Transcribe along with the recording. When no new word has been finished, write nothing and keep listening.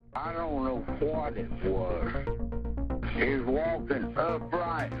I don't know what it was. He's walking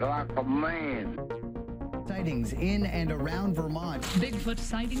upright like a man. Sightings in and around Vermont. Bigfoot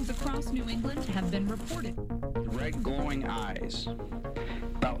sightings across New England have been reported. Red glowing eyes,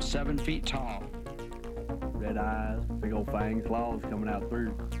 about 7 feet tall. Red eyes, big old fangs, claws coming out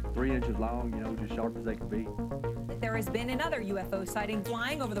through 3 inches long, just sharp as they could be. There has been another UFO sighting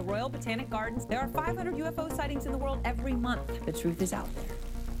flying over the Royal Botanic Gardens. There are 500 UFO sightings in the world every month. The truth is out there.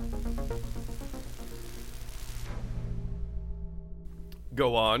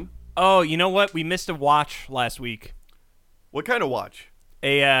 Go on. Oh, you know what? We missed a watch last week. What kind of watch?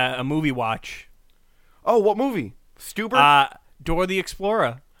 A movie watch. Oh, what movie? Stuber? Dora the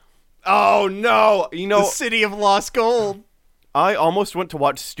Explorer. Oh, no. The City of Lost Gold. I almost went to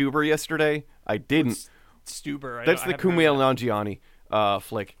watch Stuber yesterday. I didn't. Stuber. That's the Kumail Nanjiani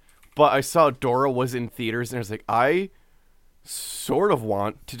flick. But I saw Dora was in theaters, and I was like, I sort of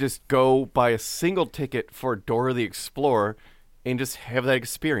want to just go buy a single ticket for Dora the Explorer and just have that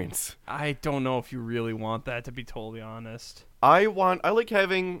experience. I don't know if you really want that, to be totally honest. I don't like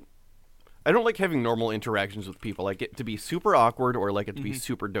having normal interactions with people. I like it to be super awkward or like it to be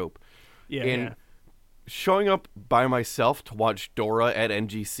super dope. Yeah. Showing up by myself to watch Dora at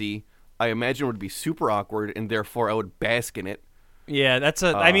NGC, I imagine would be super awkward, and therefore I would bask in it. Yeah, that's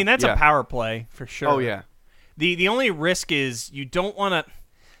a power play for sure. Oh yeah. The only risk is you don't want to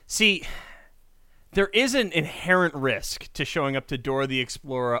see. There is an inherent risk to showing up to Dora the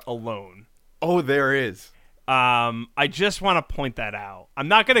Explorer alone. Oh, there is. I just want to point that out. I'm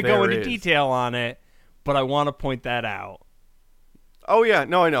not going to go into detail on it, but I want to point that out. Oh yeah,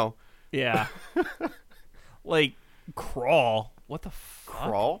 no, I know. Yeah. Like Crawl. What the fuck?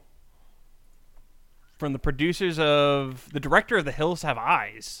 Crawl? From the producers of the director of The Hills Have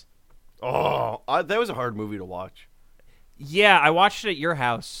Eyes. Oh, that was a hard movie to watch. Yeah, I watched it at your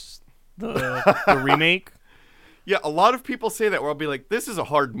house. The remake. Yeah, a lot of people say that where I'll be like, this is a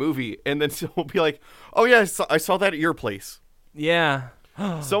hard movie. And then we'll be like, oh yeah, I saw that at your place. Yeah.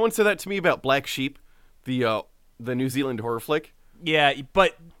 Someone said that to me about Black Sheep, the New Zealand horror flick. Yeah,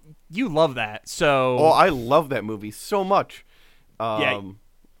 but you love that, so... Oh, I love that movie so much. Yeah.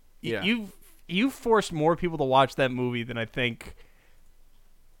 You've forced more people to watch that movie than I think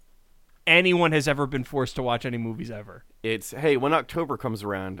anyone has ever been forced to watch any movies ever. Hey, when October comes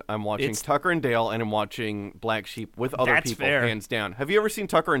around, I'm watching Tucker and Dale, and I'm watching Black Sheep with other people, fair. Hands down. Have you ever seen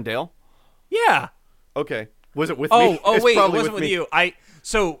Tucker and Dale? Yeah. Okay. Was it with me? Oh, wait, it wasn't with me. you.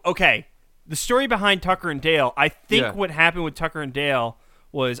 Okay. The story behind Tucker and Dale, I think what happened with Tucker and Dale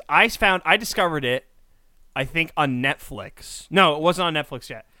was I discovered it, I think, on Netflix. No, it wasn't on Netflix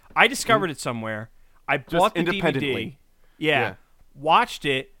yet. I discovered it somewhere. I bought the independently. DVD. Yeah. Watched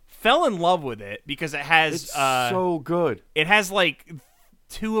it. Fell in love with it because it has... It's so good. It has, like,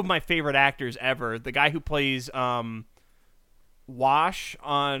 two of my favorite actors ever. The guy who plays Wash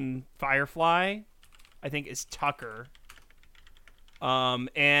on Firefly, I think, is Tucker.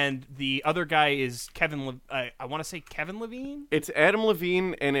 And the other guy is I want to say Kevin Levine? It's Adam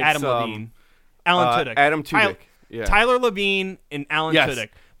Levine, and it's... Adam Levine. Alan Tudyk. Adam Tudyk. Yeah. Tyler Levine and Alan Tudyk.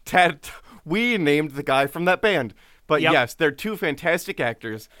 We named the guy from that band. But yes, they're two fantastic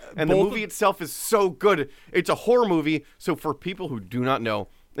actors, and the movie itself is so good. It's a horror movie, so for people who do not know,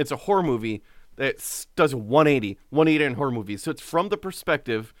 it's a horror movie that does 180 in horror movies. So it's from the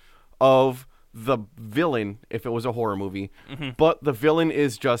perspective of the villain, if it was a horror movie, but the villain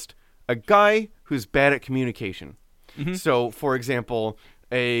is just a guy who's bad at communication. So, for example,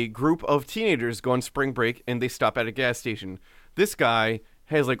 a group of teenagers go on spring break, and they stop at a gas station. This guy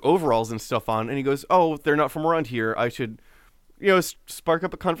has like overalls and stuff on, and he goes, oh, they're not from around here. I should, spark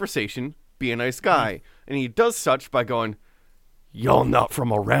up a conversation, be a nice guy. And he does such by going, you're not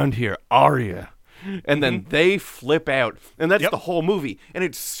from around here, are you? And then they flip out, and that's the whole movie, and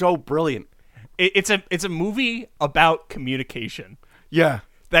it's so brilliant. It's a movie about communication. Yeah.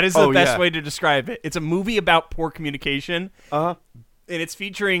 That is the best way to describe it. It's a movie about poor communication. Uh-huh. And it's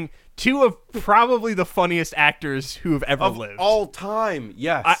featuring two of probably the funniest actors who have ever lived. All time,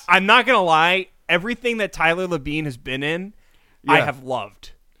 yes. I'm not going to lie. Everything that Tyler Levine has been in, I have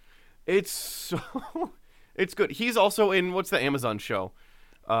loved. It's good. He's also in, what's the Amazon show?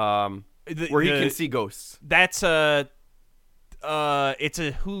 Where he can see ghosts. That's it's a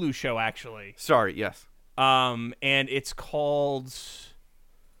Hulu show, actually. Sorry, yes. And it's called...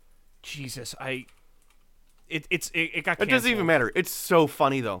 Jesus, It got canceled. It doesn't even matter. It's so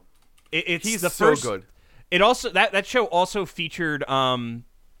funny though. He's so first, good. It also that show also featured Danny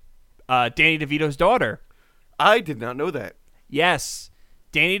DeVito's daughter. I did not know that. Yes,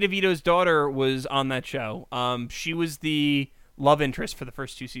 Danny DeVito's daughter was on that show. She was the love interest for the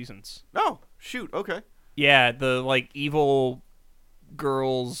first 2 seasons. Oh, shoot. Okay. Yeah, the like evil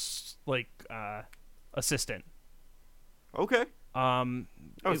girl's like assistant. Okay. I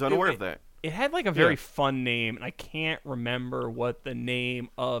was unaware of that. It had like a very fun name, and I can't remember what the name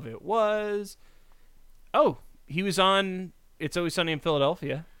of it was. Oh, he was on It's Always Sunny in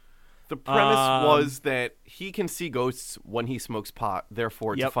Philadelphia. The premise was that he can see ghosts when he smokes pot.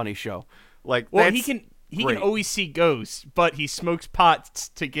 Therefore, it's a funny show. Like, well, he can always see ghosts, but he smokes pot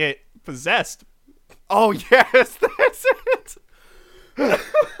to get possessed. Oh yes, that's it.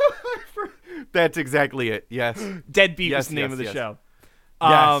 That's exactly it. Yes, Deadbeat is the name of the show.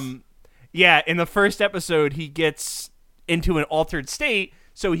 Yes. Yeah, in the first episode, he gets into an altered state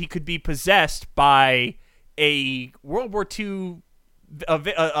so he could be possessed by a World War II,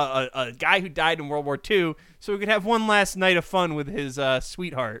 a guy who died in World War II, so he could have one last night of fun with his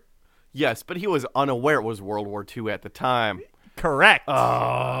sweetheart. Yes, but he was unaware it was World War II at the time. Correct.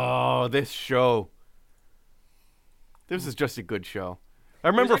 Oh, this show. This is just a good show. I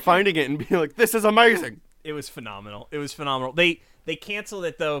remember finding it and being like, this is amazing. It was phenomenal. They canceled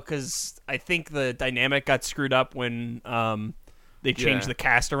it, though, because I think the dynamic got screwed up when they changed the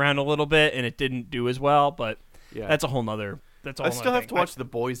cast around a little bit, and it didn't do as well, but that's a whole nother I still have to watch The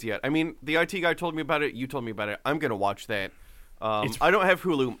Boys yet. I mean, the IT guy told me about it. You told me about it. I'm going to watch that. I don't have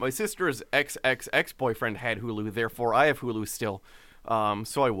Hulu. My sister's ex-boyfriend had Hulu. Therefore, I have Hulu still.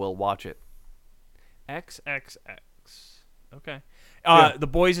 So I will watch it. XXX. Okay. The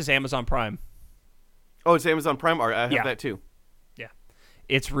Boys is Amazon Prime. Oh, it's Amazon Prime? I have that too. Yeah.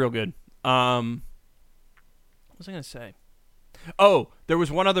 It's real good. What was I going to say? Oh, there was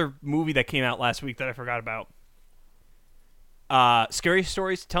one other movie that came out last week that I forgot about. Scary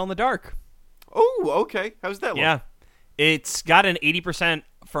Stories to Tell in the Dark. Oh, okay. How's that look? Yeah. It's got an 80%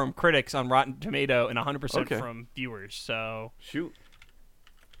 from critics on Rotten Tomato and 100% from viewers. So shoot,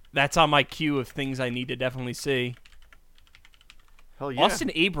 that's on my queue of things I need to definitely see. Hell yeah.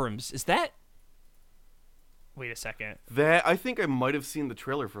 Austin Abrams, is that? Wait a second. That I think I might have seen the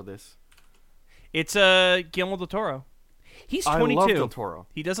trailer for this. It's Guillermo del Toro. He's 22. I love Del Toro.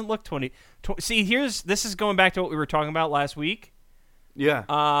 He doesn't look 20. See, this is going back to what we were talking about last week. Yeah.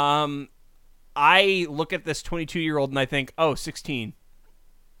 I look at this 22-year-old and I think, 16.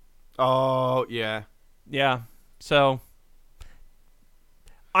 Oh, yeah. Yeah. So,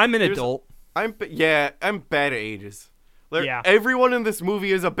 I'm an adult. I'm bad at ages. Yeah. Everyone in this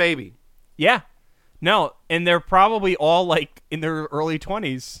movie is a baby. Yeah. No, and they're probably all, like, in their early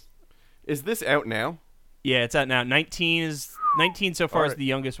 20s. Is this out now? Yeah, it's out now. 19 so far is the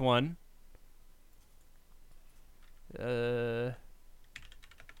youngest one.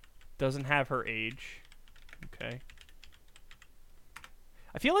 Doesn't have her age. Okay.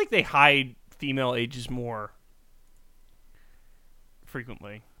 I feel like they hide female ages more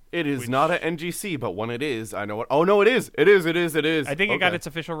frequently. It is not an NGC, but when it is, I know what. Oh no, it is. It is. I think it got its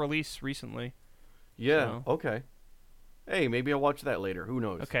official release recently. Yeah. So. Okay. Hey, maybe I'll watch that later. Who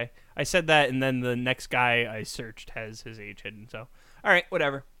knows? Okay. I said that, and then the next guy I searched has his age hidden. So, all right,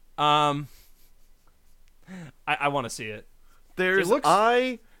 whatever. I want to see it.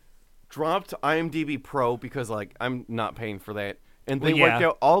 I dropped IMDb Pro because like I'm not paying for that, and they wiped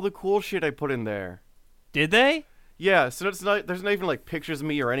out all the cool shit I put in there. Did they? Yeah. So there's not even like pictures of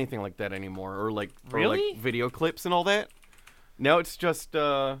me or anything like that anymore, or like video clips and all that. Now it's just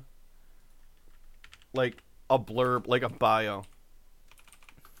like a blurb, like a bio.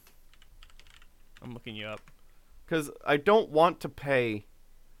 I'm looking you up. Because I don't want to pay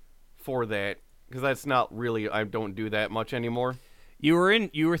for that. Because that's not really, I don't do that much anymore. You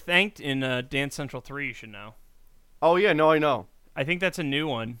were thanked in Dance Central 3, you should know. Oh yeah, no, I know. I think that's a new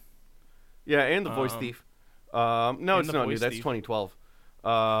one. Yeah, and The Voice Thief. No, it's not new. That's 2012.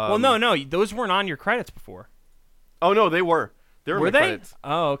 Well, no, those weren't on your credits before. Oh no, they were. They were in my credits.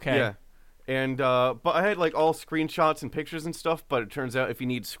 Oh, okay. Yeah. And but I had like all screenshots and pictures and stuff, but it turns out if you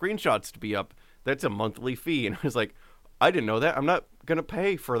need screenshots to be up, that's a monthly fee. And I was like, I didn't know that. I'm not gonna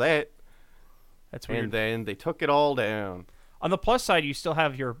pay for that. That's weird. And then they took it all down. On the plus side, you still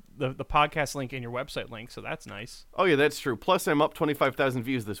have the podcast link and your website link, so that's nice. Oh yeah, that's true. Plus, I'm up 25,000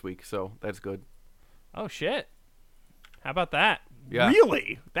 views this week, so that's good. Oh shit! How about that? Yeah.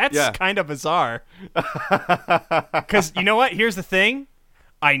 Really? That's kind of bizarre. Because you know what? Here's the thing.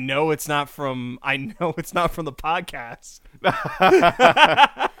 I know it's not from the podcast.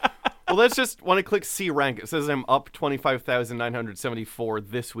 Well, that's just when I click C rank, it says I'm up 25,974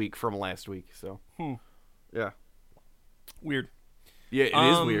 this week from last week. So, yeah, weird. Yeah,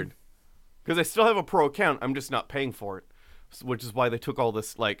 it is weird because I still have a pro account. I'm just not paying for it, which is why they took all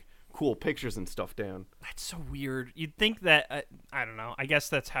this like cool pictures and stuff down. That's so weird. You'd think that I don't know. I guess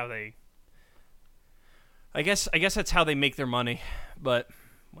that's how they. I guess that's how they make their money, but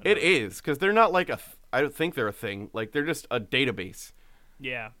whatever. It is because they're not like I don't think they're a thing. Like they're just a database.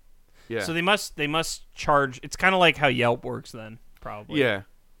 Yeah. Yeah. So they must charge. It's kind of like how Yelp works then, probably. Yeah.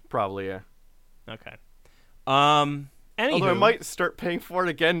 Probably, yeah. Okay. Although I might start paying for it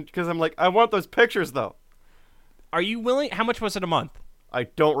again because I'm like, I want those pictures though. Are you willing? How much was it a month? I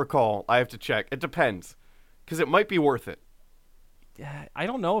don't recall. I have to check. It depends, because it might be worth it. Yeah, I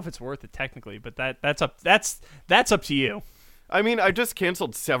don't know if it's worth it technically, but that's up to you. I mean, I just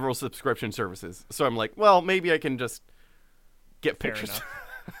canceled several subscription services, so I'm like, well, maybe I can just get pictures.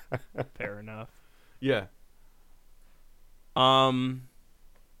 Fair enough. Yeah.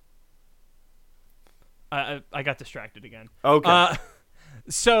 I got distracted again. Okay.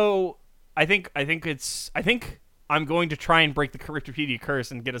 So I think I'm going to try and break the Cryptopedia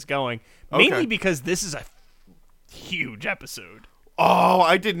curse and get us going. Mainly Okay. because this is a huge episode. Oh,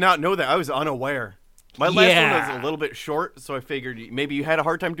 I did not know that. I was unaware. My last one Yeah. was a little bit short, so I figured maybe you had a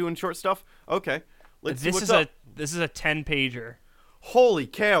hard time doing short stuff. Okay. Let's see what's up. This is a 10-pager. Holy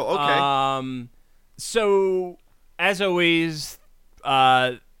cow. Okay. So as always,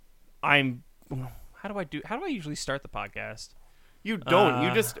 I'm. How do I usually start the podcast? You don't.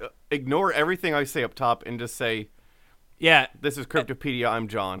 You just ignore everything I say up top and just say, Yeah. this is Cryptopedia, I'm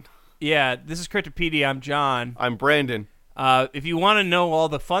John. Yeah, this is Cryptopedia. I'm John. I'm Brandon. If you want to know all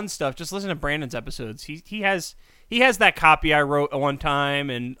the fun stuff, just listen to Brandon's episodes. He has that copy I wrote one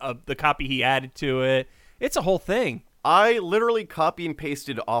time and the copy he added to it. It's a whole thing. I literally copy and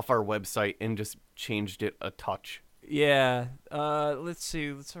pasted off our website and just changed it a touch. Yeah. Let's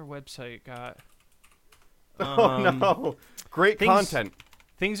see. What's our website got? Oh no! Great content.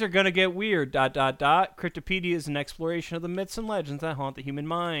 Things are gonna get weird. ... Cryptopedia is an exploration of the myths and legends that haunt the human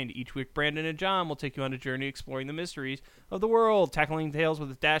mind. Each week, Brandon and John will take you on a journey exploring the mysteries of the world, tackling tales with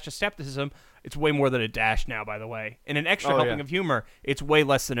a dash of skepticism. It's way more than a dash now, by the way. And an extra helping of humor. It's way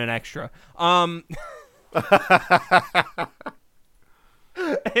less than an extra.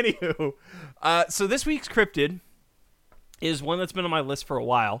 Anywho, so this week's cryptid is one that's been on my list for a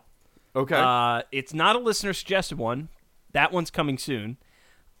while. Okay. It's not a listener suggested one. That one's coming soon.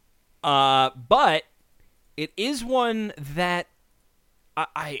 But it is one that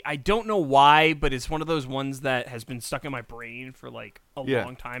I don't know why, but it's one of those ones that has been stuck in my brain for like a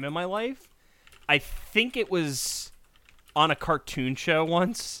long time in my life. I think it was on a cartoon show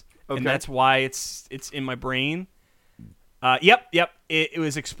once, and that's why it's in my brain. Yep. It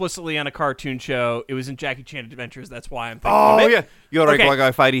was explicitly on a cartoon show. It was in Jackie Chan Adventures. That's why I'm thinking of it. Yeah.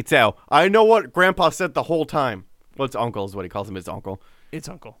 Yorai Fighty Tao. I know what Grandpa said the whole time. Well, it's uncle is what he calls him. His uncle. It's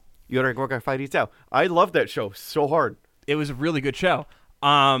uncle. Yorai Fighty Tao. I love that show so hard. It was a really good show.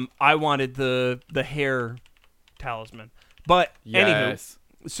 I wanted the hair talisman. But Yes.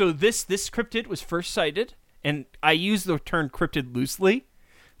 anywho, so this cryptid was first sighted, and I use the term cryptid loosely,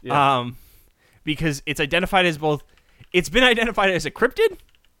 because it's identified as both. It's been identified as a cryptid,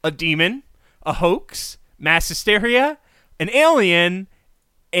 a demon, a hoax, mass hysteria, an alien,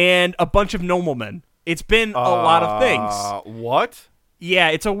 and a bunch of noblemen. It's been a lot of things. What? Yeah,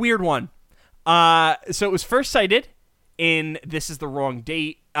 it's a weird one. So it was first sighted in, this is the wrong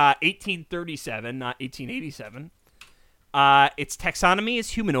date, 1837, not 1887. Its taxonomy is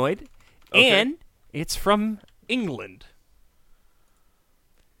humanoid, and it's from England.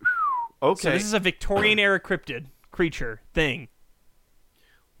 Okay. So this is a Victorian-era cryptid. Creature thing.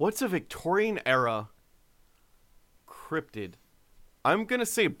 What's a Victorian era cryptid? I'm gonna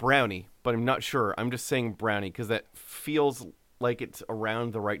say brownie, but I'm not sure. I'm just saying brownie because that feels like it's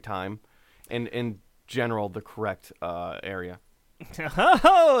around the right time, and in general the correct area.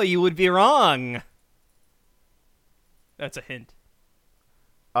 Oh, you would be wrong. That's a hint.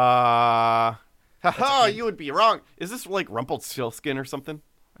 You would be wrong. Is this like Rumpelstiltskin or something?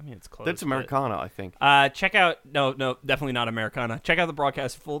 I mean, it's close. That's Americana, I think. Check out... No, definitely not Americana. Check out the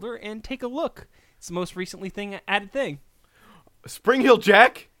broadcast folder and take a look. It's the most recently added thing. Spring Heel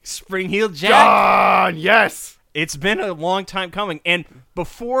Jack? Spring Heel Jack. John, yes! It's been a long time coming. And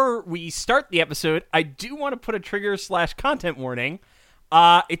before we start the episode, I do want to put a trigger/content warning.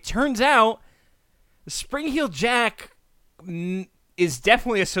 It turns out Spring Heel Jack is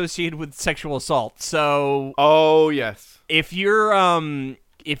definitely associated with sexual assault. So... Oh, yes.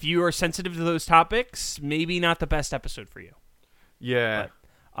 If you are sensitive to those topics, maybe not the best episode for you. Yeah.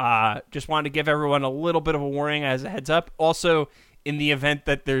 But, just wanted to give everyone a little bit of a warning as a heads up. Also, in the event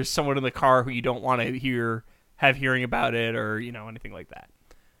that there's someone in the car who you don't want to have hearing about it or, anything like that.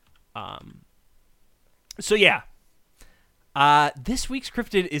 So yeah. This week's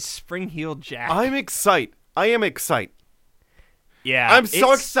cryptid is Spring-Heeled Jack. I am excited. Yeah. I'm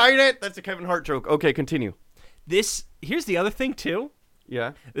so excited. That's a Kevin Hart joke. Okay, continue. Here's the other thing, too.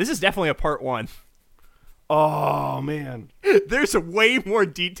 Yeah. This is definitely a part 1. Oh, man. There's way more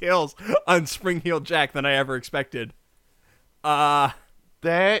details on Spring-Heeled Jack than I ever expected.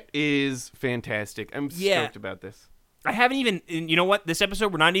 That is fantastic. I'm stoked about this. I haven't even, you know what? This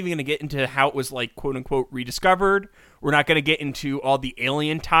episode, we're not even going to get into how it was, like, quote-unquote rediscovered. We're not going to get into all the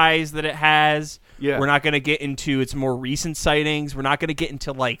alien ties that it has. Yeah. We're not going to get into its more recent sightings. We're not going to get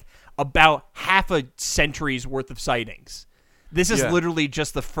into, like, about half a century's worth of sightings. This is literally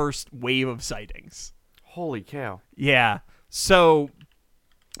just the first wave of sightings. Holy cow. Yeah. So,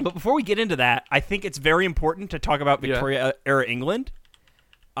 but before we get into that, I think it's very important to talk about Victoria-era England.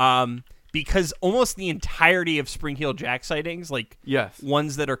 Because almost the entirety of Spring-Heeled Jack sightings, like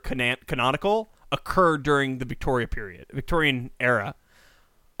ones that are canonical, occur during the Victorian era.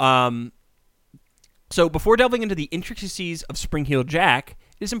 So before delving into the intricacies of Spring-Heeled Jack,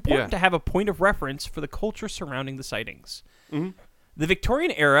 it is important to have a point of reference for the culture surrounding the sightings. Mm-hmm. The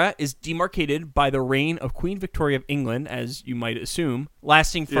Victorian era is demarcated by the reign of Queen Victoria of England, as you might assume,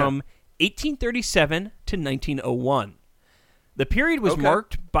 lasting from 1837 to 1901. The period was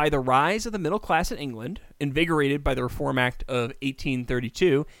marked by the rise of the middle class in England, invigorated by the Reform Act of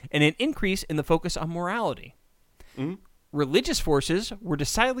 1832, and an increase in the focus on morality. Mm-hmm. Religious forces were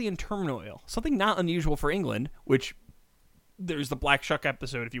decidedly in turmoil, something not unusual for England, which there's the Black Shuck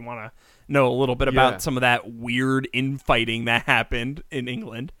episode if you want to know a little bit about some of that weird infighting that happened in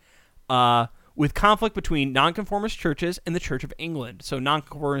England, with conflict between nonconformist churches and the Church of England. So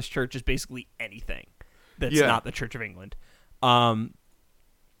nonconformist church is basically anything that's not the Church of England.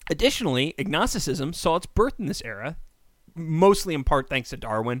 Additionally, agnosticism saw its birth in this era, mostly in part thanks to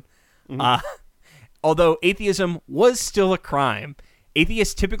Darwin. Mm-hmm. Although atheism was still a crime,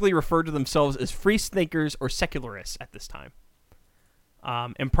 atheists typically referred to themselves as free thinkers or secularists at this time.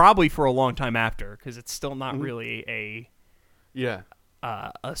 And probably for a long time after, because it's still not really a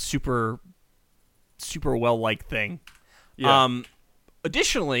super well-liked thing. Yeah.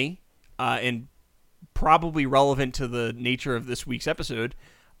 Additionally, and probably relevant to the nature of this week's episode,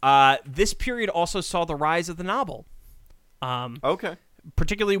 this period also saw the rise of the novel.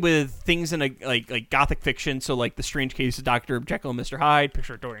 Particularly with things in like gothic fiction, so like The Strange Case of Dr. Jekyll and Mr. Hyde,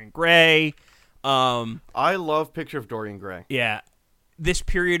 Picture of Dorian Gray. I love Picture of Dorian Gray. Yeah. This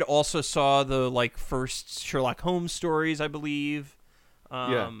period also saw the first Sherlock Holmes stories, I believe.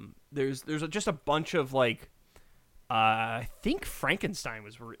 There's just a bunch of I think Frankenstein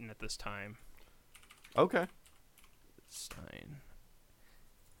was written at this time. Okay. Stein.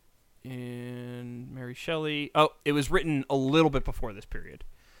 And Mary Shelley. Oh, it was written a little bit before this period.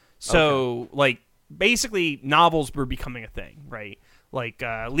 So, basically, novels were becoming a thing, right?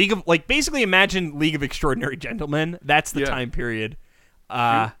 Basically imagine League of Extraordinary Gentlemen. That's the time period.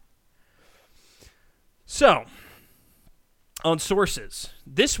 So, on sources.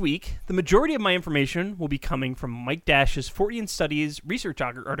 This week, the majority of my information will be coming from Mike Dash's Fortean Studies research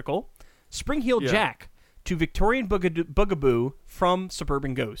article, Spring-Heeled Jack, to Victorian Bugaboo from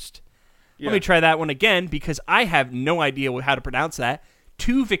Suburban Ghost. Let me try that one again, because I have no idea how to pronounce that.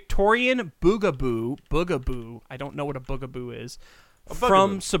 To Victorian Bugaboo, I don't know what a bugaboo is,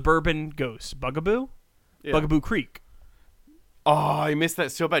 from Suburban Ghost. Bugaboo? Yeah. Bugaboo Creek. Oh, I missed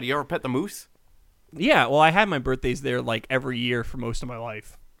that so bad. You ever pet the moose? Yeah, well, I had my birthdays there every year for most of my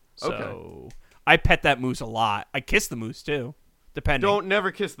life. So I pet that moose a lot. I kiss the moose, too, depending. Don't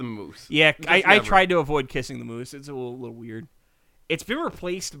never kiss the moose. Yeah, I tried to avoid kissing the moose. It's a little weird. It's been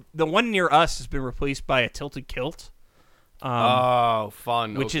replaced. The one near us has been replaced by a tilted kilt.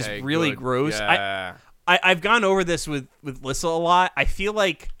 Fun. Which is really gross. Yeah. I've gone over this with Lissa a lot. I feel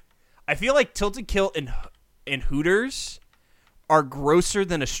like tilted kilt and Hooters are grosser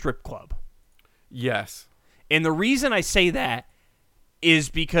than a strip club. Yes. And the reason I say that is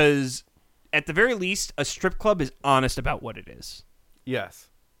because, at the very least, a strip club is honest about what it is. Yes.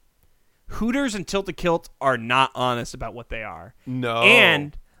 Hooters and tilted kilt are not honest about what they are. No.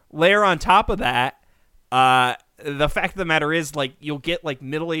 And layer on top of that, the fact of the matter is, you'll get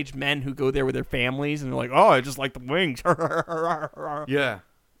middle-aged men who go there with their families, and they're like, "Oh, I just like the wings." Yeah.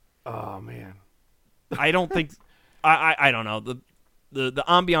 Oh man. I don't think. I don't know. The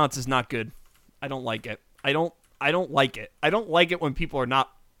ambiance is not good. I don't like it. I don't like it. I don't like it when people are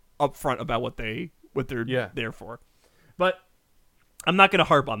not upfront about what they're there for. But I'm not going to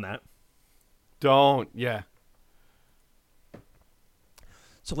harp on that. Don't. Yeah.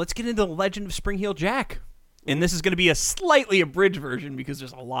 So let's get into the legend of Spring-Heeled Jack. And this is going to be a slightly abridged version because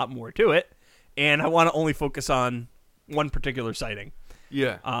there's a lot more to it. And I want to only focus on, one particular sighting.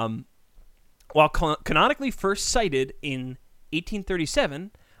 Yeah. While canonically first sighted in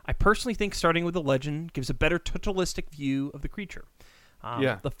 1837, I personally think starting with the legend gives a better totalistic view of the creature.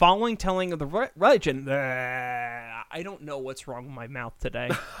 The following telling of the legend. I don't know what's wrong with my mouth today.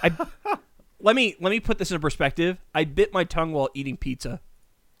 Let me put this in perspective. I bit my tongue while eating pizza.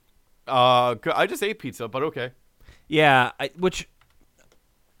 I just ate pizza, but okay. Yeah, which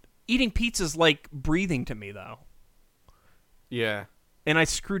eating pizza is like breathing to me, though. Yeah. And I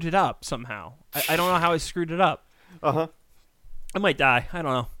screwed it up somehow. I don't know how I screwed it up. Uh-huh. I might die. I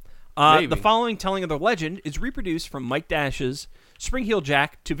don't know. The following telling of the legend is reproduced from Mike Dash's Spring Heel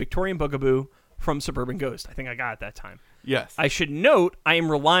Jack to Victorian Bugaboo from Suburban Ghost. I think I got it that time. Yes. I should note I am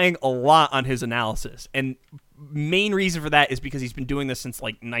relying a lot on his analysis. And main reason for that is because he's been doing this since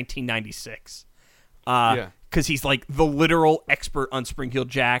like 1996. Because he's like the literal expert on Spring Heel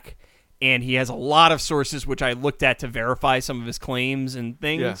Jack. And he has a lot of sources which I looked at to verify some of his claims and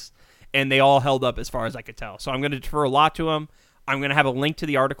things. Yeah. And they all held up as far as I could tell. So I'm going to defer a lot to him. I'm going to have a link to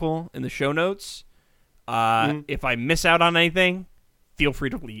the article in the show notes. If I miss out on anything, feel free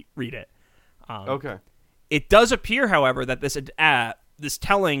to read it. Okay. It does appear, however, that this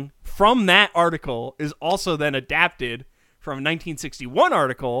telling from that article is also then adapted from a 1961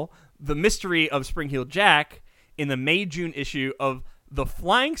 article, The Mystery of Spring Heel Jack, in the May-June issue of The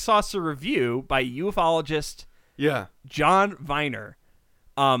Flying Saucer Review by ufologist John Viner.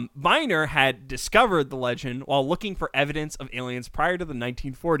 Viner had discovered the legend while looking for evidence of aliens prior to the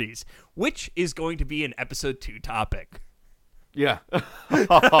 1940s, which is going to be an episode 2 topic. Yeah.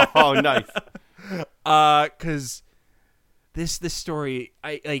 Oh, nice. Because this story,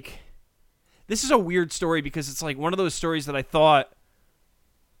 this is a weird story because it's like one of those stories that I thought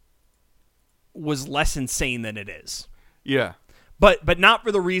was less insane than it is. Yeah. But not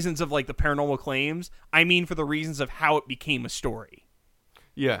for the reasons of like the paranormal claims. I mean for the reasons of how it became a story.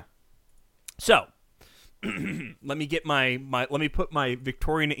 Yeah. So, let me get let me put my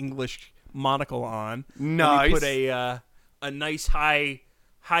Victorian English monocle on. Nice. Let me put a nice high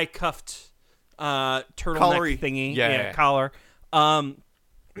cuffed turtleneck thingy, collar.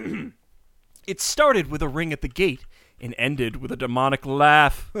 It started with a ring at the gate and ended with a demonic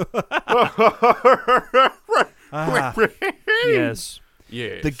laugh. Yes.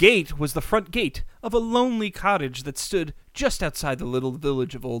 Yes. The gate was the front gate of a lonely cottage that stood just outside the little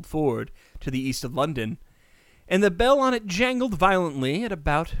village of Old Ford, to the east of London, and the bell on it jangled violently at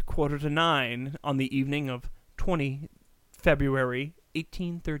about 9:15 on the evening of 20 February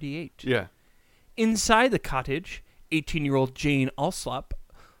 1838. Yeah. Inside the cottage, 18-year-old Jane Alsop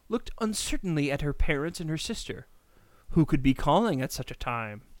looked uncertainly at her parents and her sister. Who could be calling at such a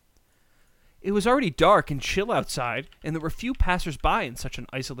time? It was already dark and chill outside, and there were few passers-by in such an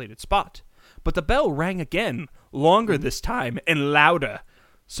isolated spot. But the bell rang again, longer this time, and louder.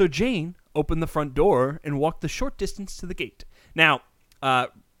 So Jane opened the front door and walked the short distance to the gate. Now, let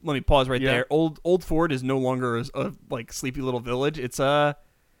me pause right there. Old Ford is no longer a like sleepy little village. It's part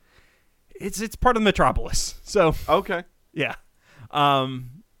of the metropolis. So okay, yeah.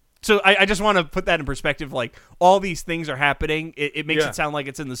 So I just want to put that in perspective. Like all these things are happening. It makes it sound like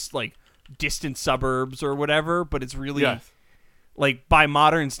it's in this like distant suburbs or whatever, but it's really like by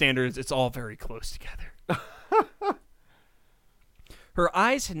modern standards, it's all very close together. Her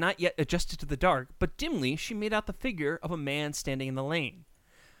eyes had not yet adjusted to the dark, but dimly she made out the figure of a man standing in the lane.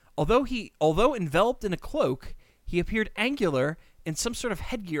 Although enveloped in a cloak, he appeared angular, and some sort of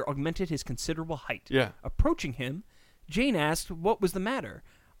headgear augmented his considerable height. Yeah. Approaching him, Jane asked what was the matter.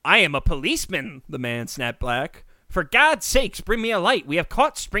 "I am a policeman," the man snapped back. "For God's sakes, bring me a light. We have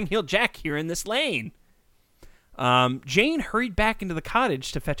caught Spring Heel Jack here in this lane." Jane hurried back into the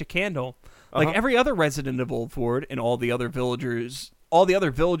cottage to fetch a candle. Like every other resident of Old Ford and all the other villages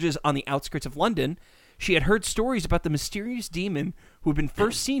on the outskirts of London, she had heard stories about the mysterious demon who had been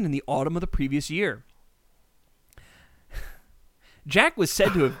first seen in the autumn of the previous year. Jack was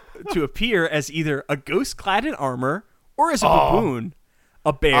said to appear as either a ghost clad in armor or as a baboon,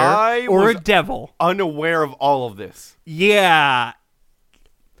 a bear, or a devil. Unaware of all of this. Yeah.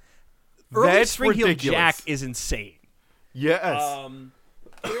 Early That's Spring Heel ridiculous. Jack is insane. Yes.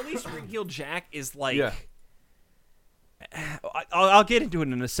 Early Spring Heel Jack is like... Yeah. I'll get into it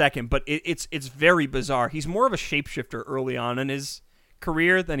in a second, but it's very bizarre. He's more of a shapeshifter early on in his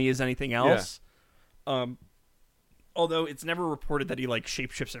career than he is anything else. Yeah. Although it's never reported that he like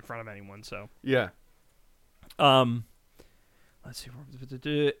shapeshifts in front of anyone. So yeah. Let's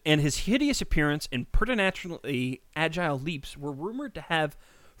see. And his hideous appearance and preternaturally agile leaps were rumored to have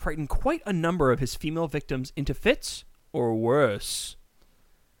frightened quite a number of his female victims into fits or worse.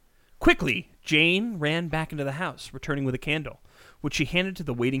 Quickly, Jane ran back into the house, returning with a candle, which she handed to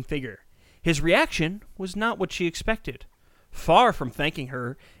the waiting figure. His reaction was not what she expected. Far from thanking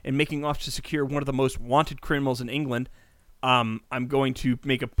her and making off to secure one of the most wanted criminals in England, I'm going to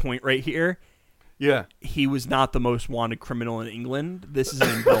make a point right here. Yeah. He was not the most wanted criminal in England. This is an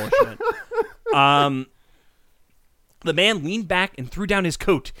embellishment. The man leaned back and threw down his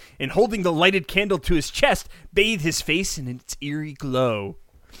coat, and holding the lighted candle to his chest, bathed his face in its eerie glow.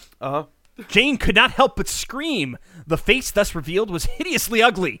 Uh-huh. Jane could not help but scream. The face thus revealed was hideously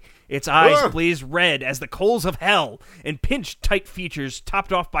ugly. Its eyes blazed red as the coals of hell, and pinched tight features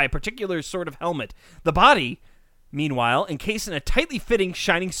topped off by a particular sort of helmet. The body, meanwhile, encased in a tightly fitting,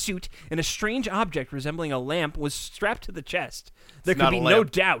 shining suit and a strange object resembling a lamp, was strapped to the chest. There could be no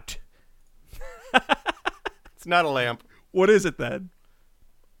doubt. It's not a lamp. What is it then?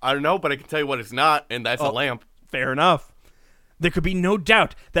 I don't know, but I can tell you what it's not, and that's a lamp. Fair enough. There could be no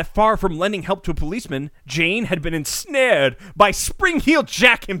doubt that far from lending help to a policeman, Jane had been ensnared by Spring-Heeled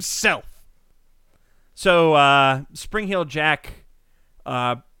Jack himself. So, Spring-Heeled Jack,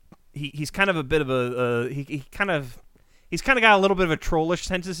 he's kind of a bit of he's kind of got a little bit of a trollish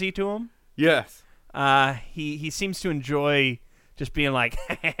tendency to him. Yes. He seems to enjoy just being like,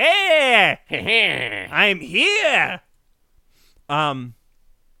 hey, I'm here.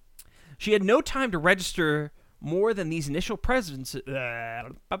 She had no time to register more than these initial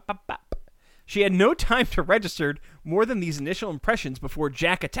She had no time to register more than these initial impressions before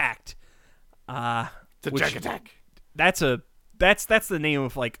Jack attacked. Jack Attack. That's the name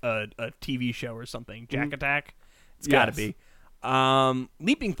of like a TV show or something. Jack Attack. It's got to be.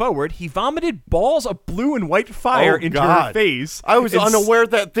 Leaping forward, he vomited balls of blue and white fire into her face. I was unaware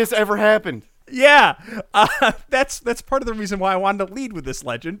that this ever happened. Yeah, that's part of the reason why I wanted to lead with this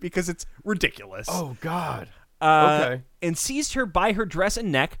legend, because it's ridiculous. Oh God. Okay. And seized her by her dress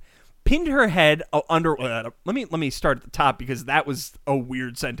and neck, pinned her head under. Let me start at the top, because that was a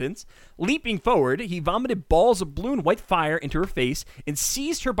weird sentence. Leaping forward, he vomited balls of blue and white fire into her face and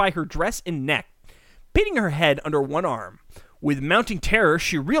seized her by her dress and neck, pinning her head under one arm. With mounting terror,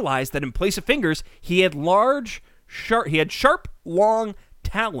 she realized that in place of fingers, he had sharp, long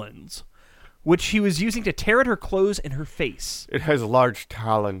talons, which he was using to tear at her clothes and her face. It has large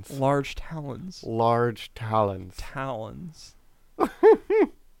talons. Large talons. Large talons. Talons.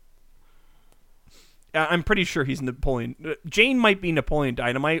 I'm pretty sure he's Napoleon. Jane might be Napoleon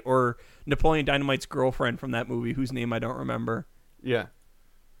Dynamite, or Napoleon Dynamite's girlfriend from that movie, whose name I don't remember. Yeah.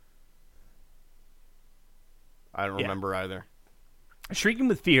 I don't remember either. Shrieking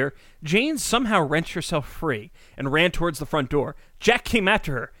with fear, Jane somehow wrenched herself free and ran towards the front door. Jack came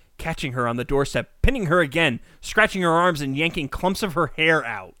after her, catching her on the doorstep, pinning her again, scratching her arms and yanking clumps of her hair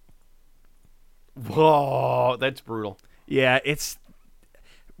out. Whoa, that's brutal. Yeah, it's...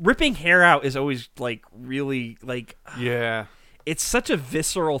 Ripping hair out is always, like, really, like... Yeah. It's such a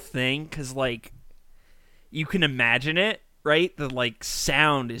visceral thing, because, like, you can imagine it, right? The, like,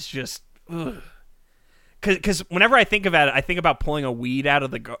 sound is just... Ugh. Because whenever I think about it, I think about pulling a weed out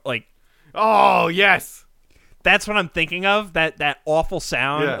of the, like... Oh, yes! That's what I'm thinking of, that awful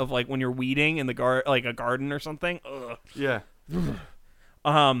sound of, like, when you're weeding in the like a garden or something. Ugh. Yeah.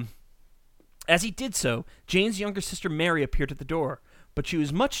 As he did so, Jane's younger sister Mary appeared at the door, but she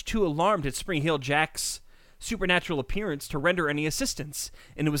was much too alarmed at Spring-Heeled Jack's supernatural appearance to render any assistance,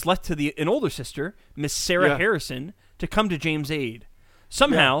 and it was left to an older sister, Miss Sarah Harrison, to come to James' aid.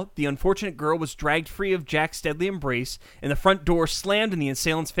 Somehow, the unfortunate girl was dragged free of Jack's deadly embrace, and the front door slammed in the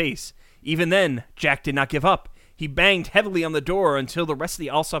assailant's face. Even then, Jack did not give up. He banged heavily on the door until the rest of the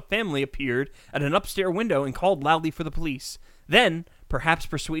Alsop family appeared at an upstairs window and called loudly for the police. Then, perhaps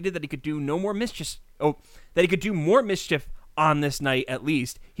persuaded that he could do more mischief on this night at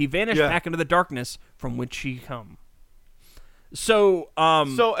least, he vanished back into the darkness from which he come. So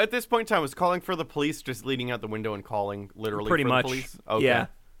at this point in time, was calling for the police just leaning out the window and calling literally pretty for much. The police? Okay. Yeah.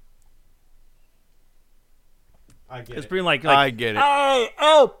 I get it's it. being like, I get it. Hey,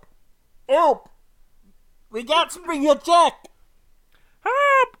 help! Help! We got Spring-Heeled Jack!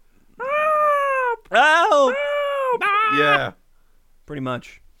 Help! Help! Help! Help! Yeah. Pretty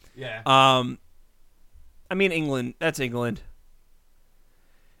much. Yeah. I mean, England. That's England.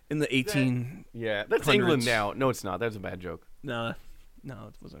 In the 18... Yeah, that's England now. No, it's not. That was a bad joke. No,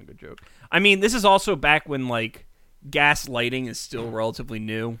 it wasn't a good joke. I mean, this is also back when, like, gas lighting is still relatively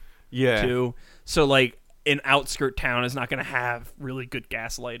new. Yeah. Too. So, like, an outskirt town is not going to have really good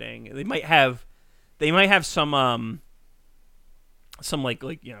gas lighting. They might have some like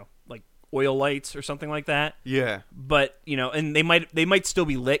you know, like oil lights or something like that. Yeah. But, you know, and they might still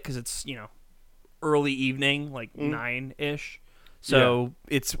be lit because it's, you know, early evening, like 9-ish. So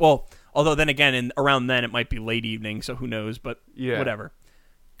it's, well, Although then again, around then it might be late evening, so who knows? But whatever.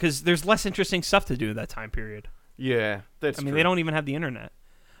 Because there's less interesting stuff to do at that time period. Yeah, that's I mean, true. they don't even have the internet.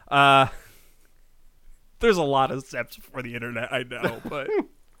 There's a lot of steps before the internet, I know, but...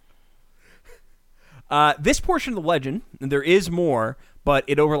 this portion of the legend, and there is more, but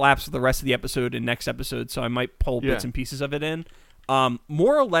it overlaps with the rest of the episode and next episode, so I might pull bits and pieces of it in.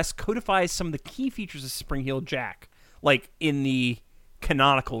 More or less codifies some of the key features of Spring-Heeled Jack, like in the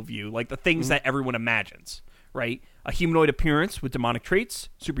canonical view, like the things that everyone imagines, right? A humanoid appearance with demonic traits,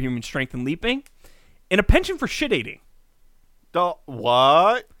 superhuman strength and leaping, and a penchant for shit-eating.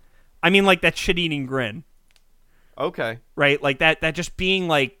 What? I mean, like that shit-eating grin. Okay. Right? Like that just being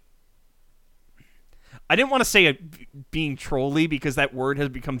like... I didn't want to say being trolly because that word has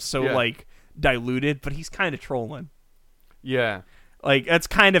become so, like, diluted, but he's kind of trolling. Yeah. Like, that's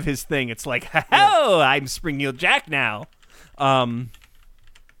kind of his thing. It's like, oh, I'm Spring-Heeled Jack now. Henry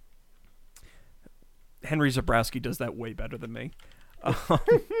Zabrowski does that way better than me.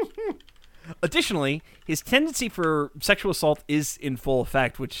 Additionally, his tendency for sexual assault is in full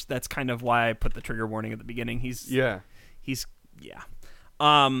effect, which that's kind of why I put the trigger warning at the beginning.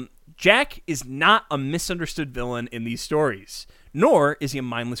 Jack is not a misunderstood villain in these stories, nor is he a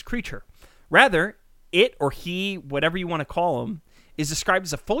mindless creature. Rather, it or he, whatever you want to call him, is described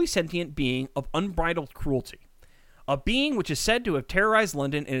as a fully sentient being of unbridled cruelty. A being which is said to have terrorized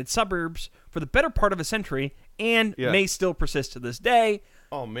London and its suburbs for the better part of a century and may still persist to this day.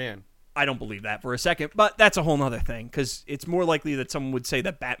 Oh, man. I don't believe that for a second, but that's a whole nother thing, because it's more likely that someone would say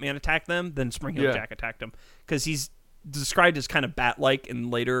that Batman attacked them than Spring-Heeled Jack attacked him, because he's described as kind of bat-like in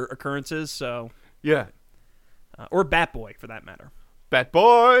later occurrences, so... Yeah. Or Batboy, for that matter.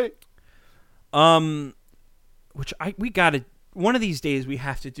 Batboy! Which we gotta... One of these days we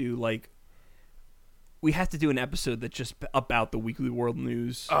have to do, like... We have to do an episode that's just about the Weekly World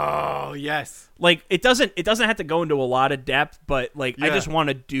News. Oh, yes. Like, it doesn't have to go into a lot of depth, but, like, I just want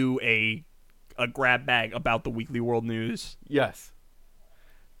to do a grab bag about the Weekly World News. Yes.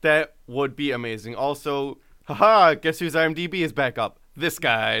 That would be amazing. Also... Haha, guess whose IMDb is back up? This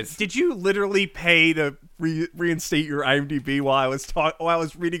guy's. Did you literally pay to reinstate your IMDb while I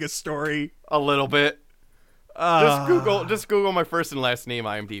was reading a story? A little bit. Just Google my first and last name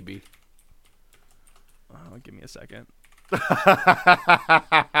IMDb. Oh, give me a second.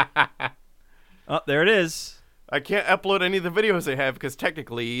 Oh, there it is. I can't upload any of the videos I have because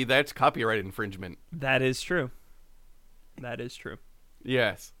technically that's copyright infringement. That is true. That is true.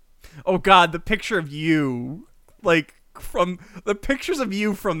 Yes. Oh God, the picture of you, like from the pictures of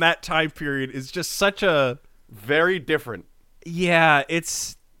you from that time period is just such a very different. Yeah,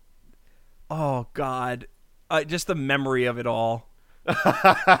 it's. Oh God, just the memory of it all.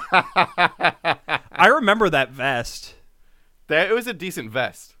 I remember that vest. It was a decent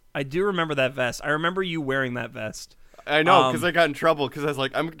vest. I do remember that vest. I remember you wearing that vest. I know, because I got in trouble because I was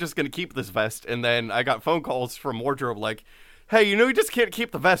like, I'm just going to keep this vest. And then I got phone calls from wardrobe like, hey, you just can't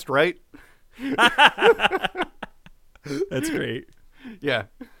keep the vest, right? That's great. Yeah.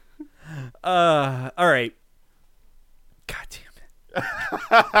 All right. God damn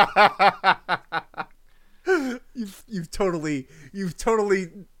it. You've totally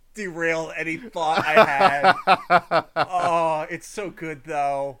derailed any thought I had. Oh, it's so good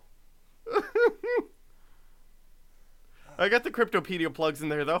though. I got the Cryptopedia plugs in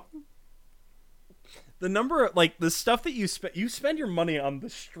there though. The number, like the stuff that you spend your money on the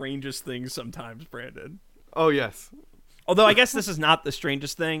strangest things sometimes, Brandon. Oh yes. Although I guess this is not the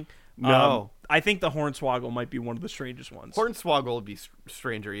strangest thing. No. I think the Hornswoggle might be one of the strangest ones. Hornswoggle would be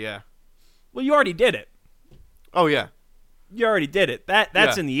stranger, yeah. Well, you already did it. Oh yeah. You already did it.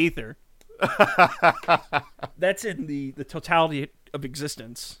 That's in the ether. That's in the totality of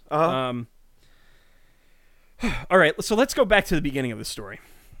existence. Uh-huh. All right, so let's go back to the beginning of the story.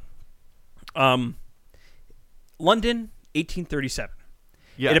 London, 1837.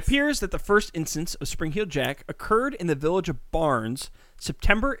 Yes. It appears that the first instance of Spring-Heeled Jack occurred in the village of Barnes,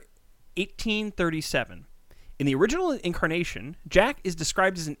 September 1837. In the original incarnation, Jack is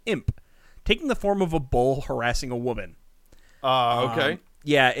described as an imp, taking the form of a bull harassing a woman. Okay.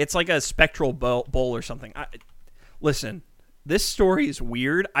 Yeah, it's like a spectral bull or something. Listen, this story is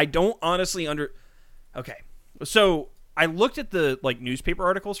weird. I don't honestly Okay, so I looked at the newspaper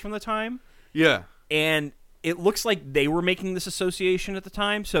articles from the time. Yeah. And it looks like they were making this association at the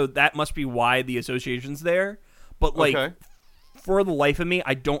time, so that must be why the association's there. But for the life of me,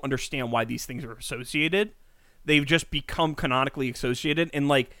 I don't understand why these things are associated. They've just become canonically associated, and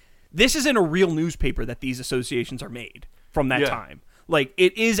this isn't a real newspaper that these associations are made from that time.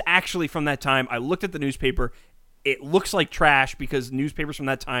 It is actually from that time. I looked at the newspaper. It looks like trash because newspapers from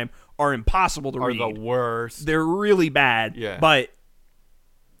that time are impossible to read. Are the worst. They're really bad. Yeah. But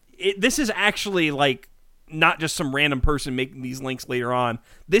this is actually like not just some random person making these links later on.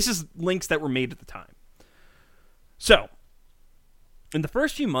 This is links that were made at the time. So, in the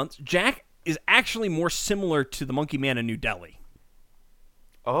first few months, Jack is actually more similar to the Monkey Man in New Delhi.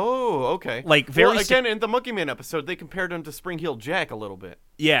 Oh, okay. Like very again in the Monkey Man episode, they compared him to Spring-Heeled Jack a little bit.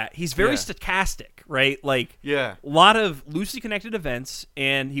 Yeah, he's very stochastic, right? Like a lot of loosely connected events,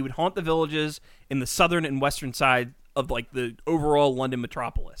 and he would haunt the villages in the southern and western side of like the overall London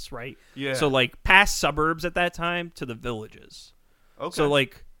metropolis, right? Yeah. So like past suburbs at that time to the villages. Okay. So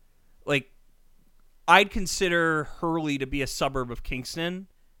like I'd consider Hurley to be a suburb of Kingston.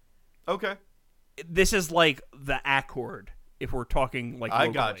 Okay. This is like the Accord, if we're talking like locally,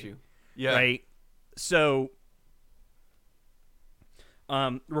 I got you. Yeah. Right? So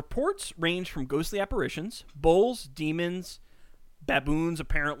reports range from ghostly apparitions, bulls, demons, baboons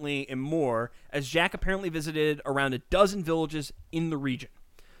apparently, and more, as Jack apparently visited around a dozen villages in the region.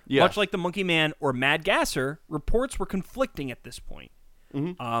 Yeah. Much like the Monkey Man or Mad Gasser, reports were conflicting at this point.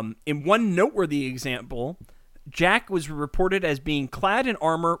 Mm-hmm. In one noteworthy example, Jack was reported as being clad in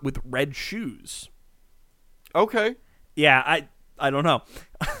armor with red shoes. Yeah, I don't know.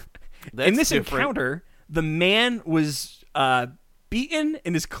 In this encounter, the man was beaten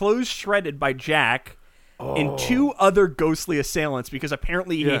and his clothes shredded by Jack and two other ghostly assailants because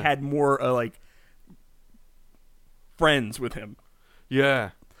apparently he had more friends with him. Yeah.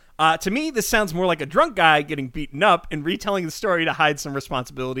 To me, this sounds more like a drunk guy getting beaten up and retelling the story to hide some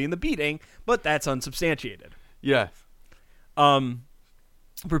responsibility in the beating, but that's unsubstantiated. Yeah.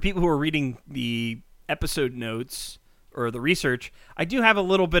 For people who are reading the episode notes or the research, I do have a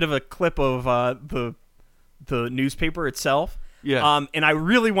little bit of a clip of the newspaper itself. Yeah. And I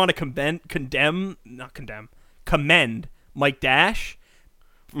really want to commend Mike Dash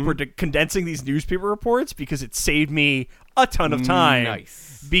for condensing these newspaper reports because it saved me a ton of time.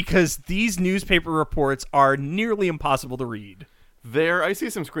 Nice. Because these newspaper reports are nearly impossible to read. I see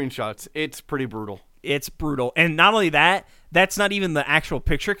some screenshots. It's pretty brutal. It's brutal. And not only that, that's not even the actual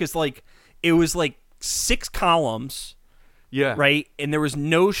picture because it was 6 columns. Yeah. Right? And there was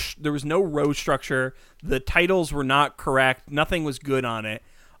no row structure. The titles were not correct. Nothing was good on it.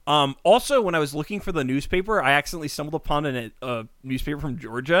 Also, when I was looking for the newspaper, I accidentally stumbled upon a newspaper from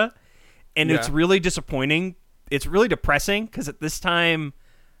Georgia, and it's really disappointing. It's really depressing because at this time,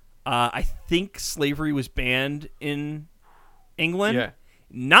 I think slavery was banned in England. Yeah.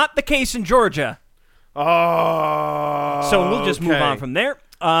 Not the case in Georgia. Oh. So we'll just move on from there.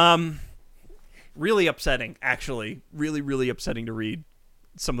 Really upsetting, actually. Really, really upsetting to read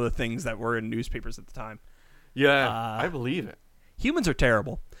some of the things that were in newspapers at the time. Yeah, I believe it. Humans are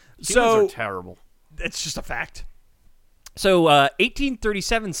terrible. Humans are terrible. It's just a fact. So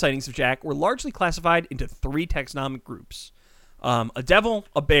 1837 sightings of Jack were largely classified into 3 taxonomic groups. A devil,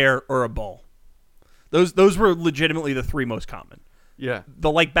 a bear, or a bull. Those were legitimately the 3 most common. Yeah.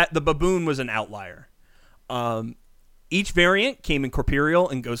 The baboon was an outlier. Each variant came in corporeal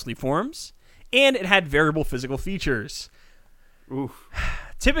and ghostly forms, and it had variable physical features. Oof.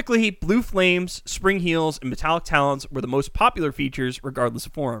 Typically, blue flames, spring heels, and metallic talons were the most popular features regardless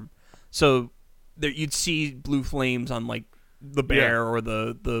of form. So you'd see blue flames on the bear or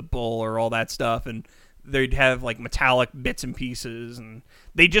the bull or all that stuff, and they'd have metallic bits and pieces, and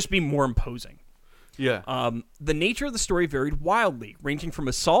they'd just be more imposing. Yeah. The nature of the story varied wildly, ranging from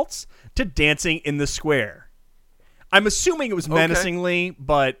assaults to dancing in the square. I'm assuming it was menacingly,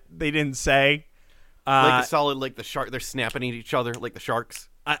 but they didn't say. A solid, the shark, they're snapping at each other like the sharks.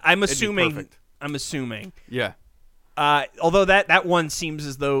 I'm assuming. Perfect. I'm assuming. Yeah. Although that one seems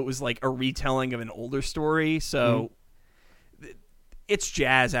as though it was a retelling of an older story, so it's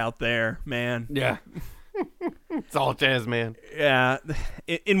jazz out there, man. Yeah. It's all jazz, man. Yeah.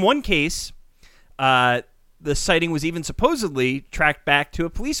 In one case, the sighting was even supposedly tracked back to a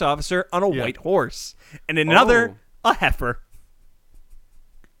police officer on a white horse, and in another, a heifer.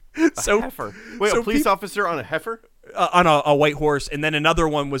 A heifer? Wait, a police officer on a heifer? On a white horse, and then another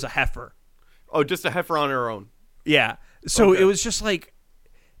one was a heifer. Oh, just a heifer on her own. Yeah. So it was just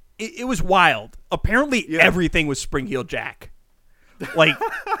it was wild. Apparently everything was Spring-Heeled Jack.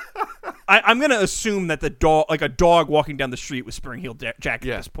 I'm going to assume that a dog walking down the street was Spring-Heeled Jack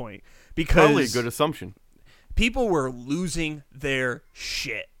at this point. Because probably a good assumption. People were losing their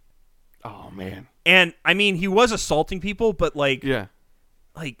shit. Oh, man. And, I mean, he was assaulting people, but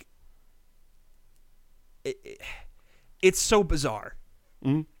it's so bizarre.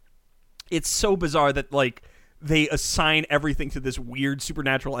 Mm-hmm. It's so bizarre that they assign everything to this weird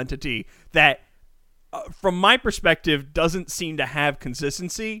supernatural entity that from my perspective, doesn't seem to have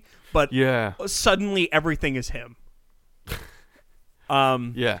consistency, but suddenly everything is him.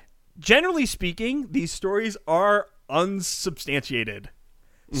 Generally speaking, these stories are unsubstantiated.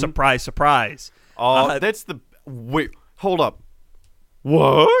 Surprise, surprise. That's the... Wait, hold up.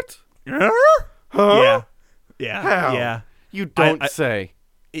 What? Huh? Yeah. How? Yeah. You don't say.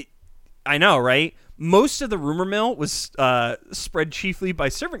 I know, right? Most of the rumor mill was spread chiefly by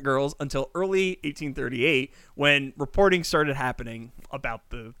servant girls until early 1838, when reporting started happening about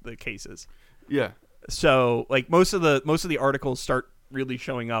the cases. Yeah. So, like, most of the articles start really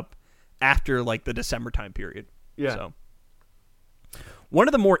showing up after, like, the December time period. Yeah. So, one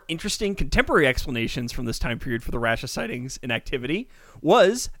of the more interesting contemporary explanations from this time period for the rash of sightings and activity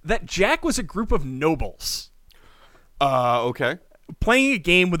was that Jack was a group of nobles. Okay. Playing a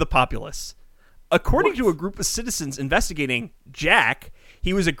game with the populace. According to a group of citizens investigating Jack,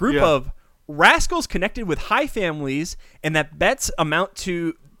 he was a group of rascals connected with high families, and that bets amount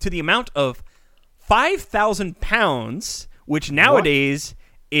to the amount of £5,000, which nowadays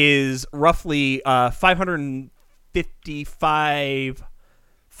is roughly £555,000.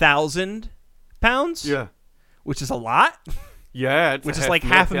 Yeah. Which is a lot. Yeah, which is like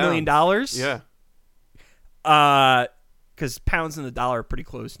 $500,000. Yeah. Because pounds and the dollar are pretty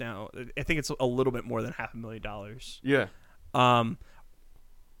close now. I think it's a little bit more than $500,000. Yeah. Are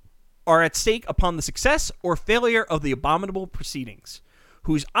at stake upon the success or failure of the abominable proceedings,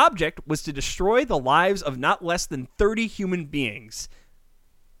 whose object was to destroy the lives of not less than 30 human beings.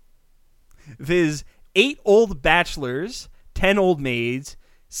 Viz. 8 old bachelors, 10 old maids,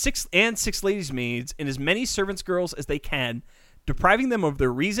 6 ladies' maids, and as many servants' girls as they can, depriving them of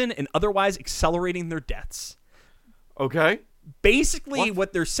their reason and otherwise accelerating their deaths. Okay. Basically,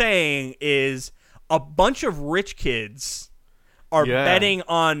 what they're saying is a bunch of rich kids are betting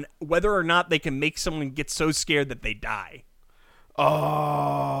on whether or not they can make someone get so scared that they die.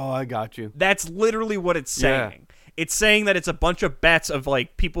 Oh, I got you. That's literally what it's saying. Yeah. It's saying that it's a bunch of bets of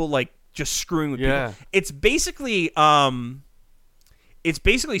like people like just screwing with people. It's basically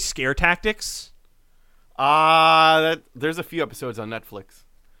scare tactics. There's a few episodes on Netflix.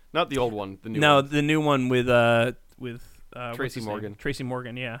 Not the old one, the new one. No, the new one with Tracy Morgan. Tracy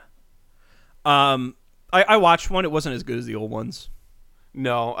Morgan, yeah. I watched one. It wasn't as good as the old ones.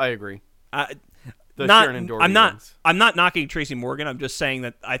 No, I agree. I'm not knocking Tracy Morgan. I'm just saying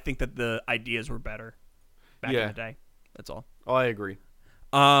that I think that the ideas were better back in the day. That's all. Oh, I agree.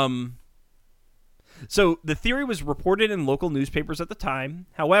 So the theory was reported in local newspapers at the time.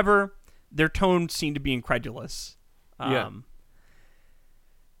 However, their tone seemed to be incredulous. That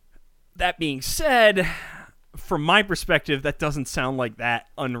being said, from my perspective, that doesn't sound like that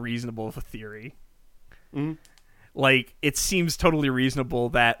unreasonable of a theory. Mm-hmm. Like, it seems totally reasonable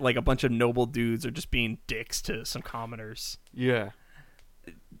that, like, a bunch of noble dudes are just being dicks to some commoners. Yeah.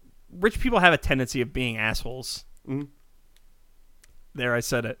 Rich people have a tendency of being assholes. Mm-hmm. There, I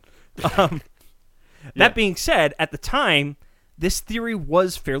said it. That being said, at the time, this theory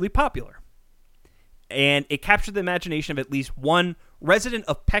was fairly popular. And it captured the imagination of at least one resident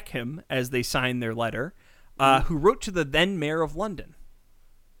of Peckham, as they signed their letter, who wrote to the then mayor of London.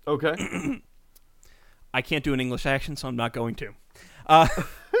 Okay. I can't do an English accent, so I'm not going to.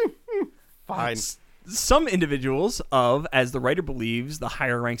 Fine. Some individuals of, as the writer believes, the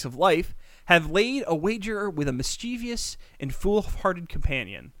higher ranks of life, have laid a wager with a mischievous and foolhardy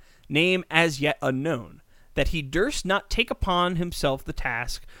companion, name as yet unknown, that he durst not take upon himself the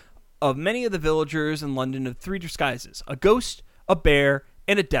task of many of the villagers in London of 3 disguises, a ghost, a bear,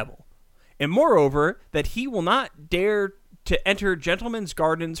 and a devil, and moreover, that he will not dare to enter gentlemen's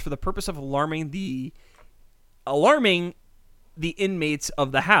gardens for the purpose of alarming the inmates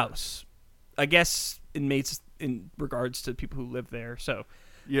of the house. I guess inmates in regards to people who live there. So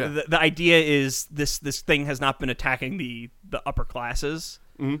the idea is this thing has not been attacking the upper classes.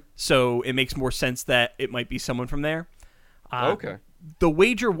 Mm-hmm. So it makes more sense that it might be someone from there. Okay. The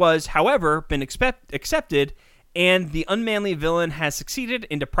wager was, however, been accepted, and the unmanly villain has succeeded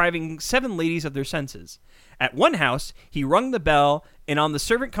in depriving 7 ladies of their senses. At one house, he rung the bell, and on the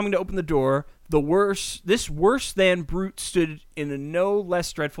servant coming to open the door, this worse than brute stood in a no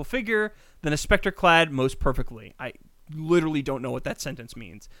less dreadful figure than a spectre clad most perfectly. I literally don't know what that sentence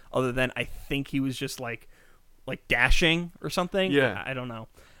means, other than I think he was just like dashing or something. Yeah. I don't know.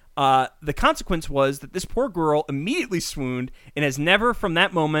 The consequence was that this poor girl immediately swooned and has never from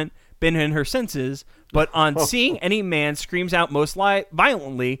that moment been in her senses, but on seeing any man screams out most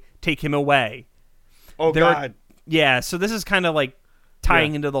violently, take him away. Oh, God. Yeah, so this is kind of like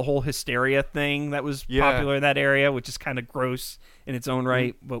tying into the whole hysteria thing that was popular in that area, which is kind of gross in its own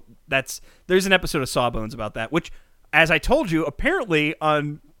right. But there's an episode of Sawbones about that, which, as I told you, apparently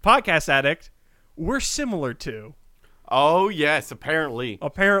on Podcast Addict, we're similar to. Oh, yes, apparently.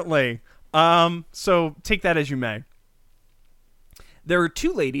 So take that as you may. There are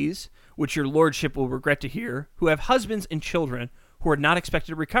 2 ladies, which your lordship will regret to hear, who have husbands and children who are not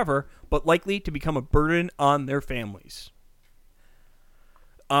expected to recover, but likely to become a burden on their families.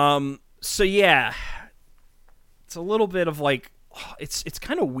 So yeah, it's a little bit of like, it's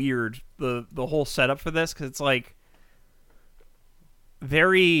kind of weird, the whole setup for this, because it's like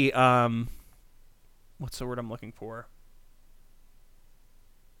very, what's the word I'm looking for?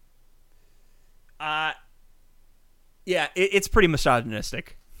 Yeah, it's pretty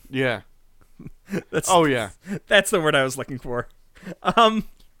misogynistic. Yeah. That's the word I was looking for.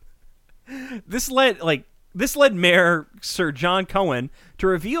 This led Mayor Sir John Cohen to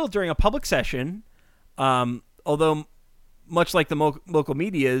reveal during a public session, although much like the local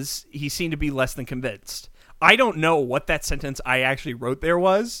medias, he seemed to be less than convinced. I don't know what that sentence I actually wrote there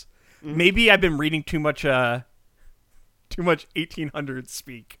was. Maybe I've been reading too much 1800s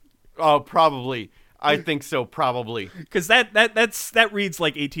speak. Oh, probably. I think so, probably. Because that reads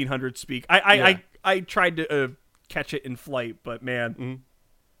like 1800s speak. I tried to catch it in flight, but man. Mm-hmm.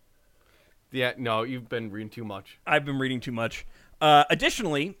 Yeah, no, you've been reading too much. I've been reading too much.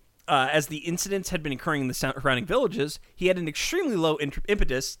 Additionally, as the incidents had been occurring in the surrounding villages, he had an extremely low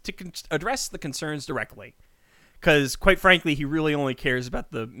impetus to address the concerns directly. Because, quite frankly, he really only cares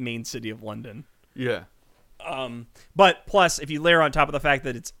about the main city of London. Yeah. But plus, if you layer on top of the fact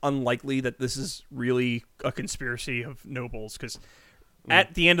that it's unlikely that this is really a conspiracy of nobles, because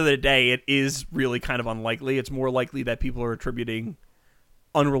at the end of the day, it is really kind of unlikely. It's more likely that people are attributing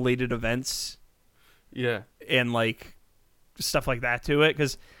unrelated events, and like stuff like that to it.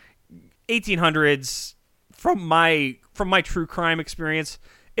 Because 1800s, from my true crime experience,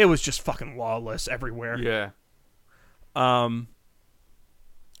 it was just fucking lawless everywhere. Yeah.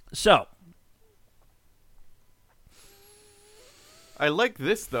 So. I like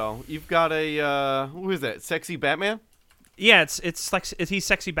this though. You've got a who is that? Sexy Batman? Yeah, he's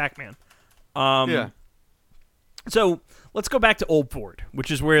sexy Batman. Yeah. So let's go back to Old Ford, which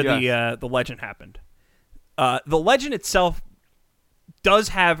is where the legend happened. The legend itself does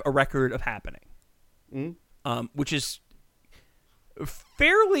have a record of happening, which is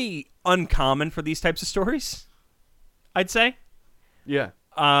fairly uncommon for these types of stories, I'd say. Yeah.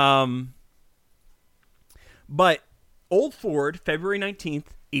 But Old Ford, February 19th,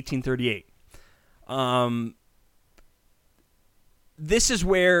 1838. This is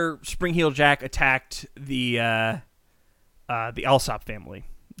where Spring-Heeled Jack attacked the Alsop family,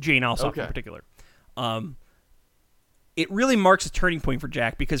 Jane Alsop in particular. It really marks a turning point for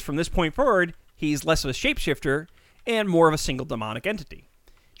Jack because from this point forward, he's less of a shapeshifter and more of a single demonic entity.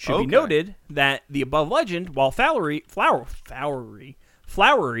 Should be noted that the above legend, while flowery,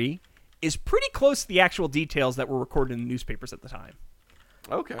 is pretty close to the actual details that were recorded in the newspapers at the time.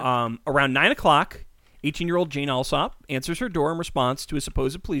 Okay. Around 9 o'clock, 18-year-old Jane Alsop answers her door in response to a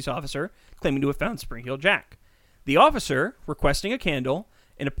supposed police officer claiming to have found Spring-Heeled Jack. The officer, requesting a candle,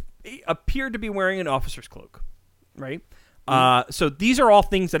 and appeared to be wearing an officer's cloak. Right? So these are all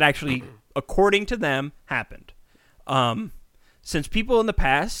things that actually, according to them, happened. Since people in the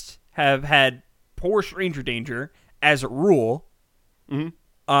past have had poor stranger danger as a rule, what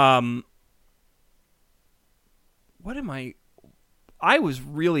am I was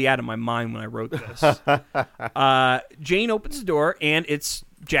really out of my mind when I wrote this. Jane opens the door, and it's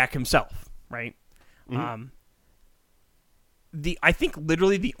Jack himself, right? I think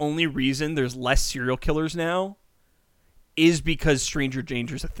literally the only reason there's less serial killers now is because stranger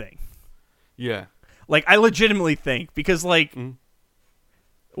danger's a thing. Yeah. Like, I legitimately think, because, like,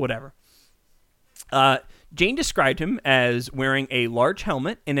 whatever. Jane described him as wearing a large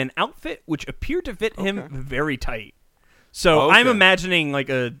helmet and an outfit which appeared to fit him very tight. So I'm imagining like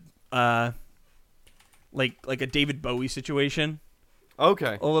a like a David Bowie situation.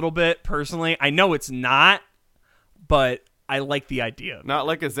 Okay. A little bit, personally. I know it's not, but I like the idea. Not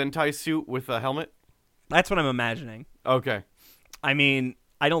like a Zentai suit with a helmet? That's what I'm imagining. Okay. I mean,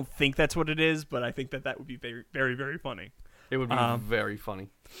 I don't think that's what it is, but I think that would be very, very, very funny. It would be very funny.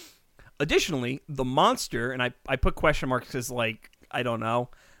 Additionally, the monster, and I put question marks because, like, I don't know,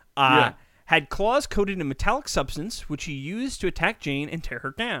 had claws coated in metallic substance, which he used to attack Jane and tear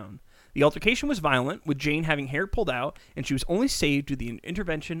her down. The altercation was violent, with Jane having hair pulled out, and she was only saved due to the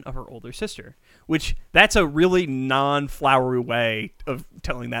intervention of her older sister, which that's a really non-flowery way of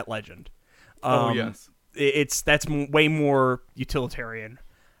telling that legend. Yes. that's way more utilitarian.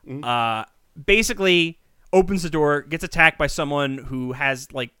 Basically, opens the door, gets attacked by someone who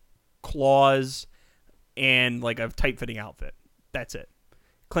has like claws and like a tight-fitting outfit. That's it.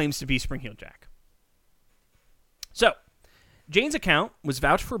 Claims to be Spring-Heeled Jack. So, Jane's account was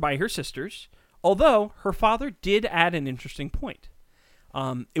vouched for by her sisters, although her father did add an interesting point.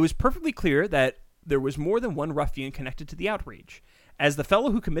 It was perfectly clear that there was more than one ruffian connected to the outrage, as the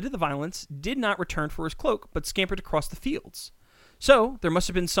fellow who committed the violence did not return for his cloak, but scampered across the fields. So, there must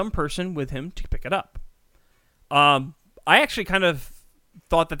have been some person with him to pick it up. I actually kind of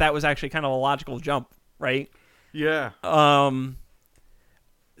thought that was actually kind of a logical jump, right? Yeah.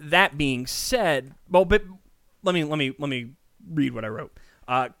 That being said, well, but let me read what I wrote.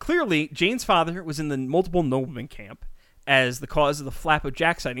 Clearly, Jane's father was in the multiple nobleman camp as the cause of the Flap of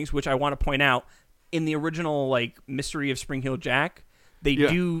Jack sightings, which I want to point out in the original like Mystery of Spring-Heeled Jack, they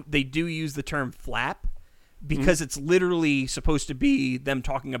do use the term flap because it's literally supposed to be them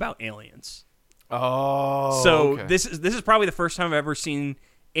talking about aliens. Oh, so okay. this is probably the first time I've ever seen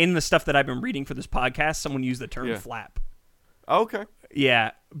in the stuff that I've been reading for this podcast someone use the term flap. Okay.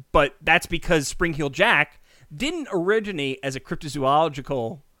 Yeah, but that's because Spring-Heeled Jack didn't originate as a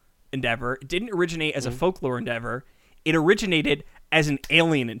cryptozoological endeavor. It didn't originate as a folklore endeavor. It originated as an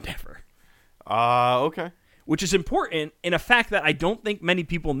alien endeavor. Okay. Which is important in a fact that I don't think many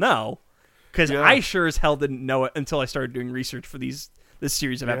people know, because I sure as hell didn't know it until I started doing research for this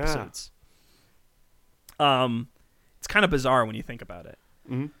series of episodes. It's kind of bizarre when you think about it.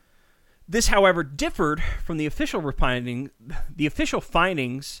 Mm-hmm. This, however, differed from the official findings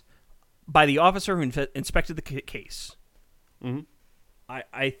by the officer who inspected the case. Mm-hmm.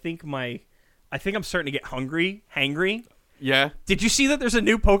 I think I'm starting to get hangry. Yeah. Did you see that there's a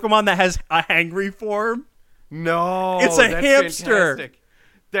new Pokemon that has a hangry form? No. It's a hamster. Fantastic.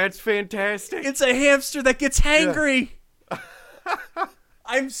 That's fantastic. It's a hamster that gets hangry. Yeah.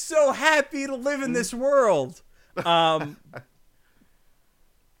 I'm so happy to live in this world.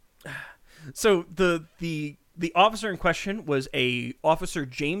 So the officer in question was a Officer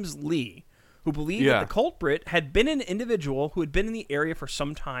James Lee, who believed that the culprit had been an individual who had been in the area for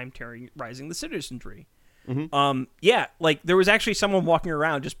some time, terrorizing the citizenry. Mm-hmm. Like there was actually someone walking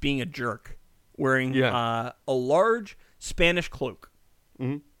around just being a jerk, wearing a large Spanish cloak,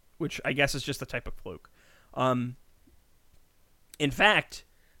 which I guess is just a type of cloak. In fact,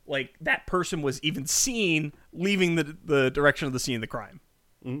 like that person was even seen leaving the direction of the scene of the crime.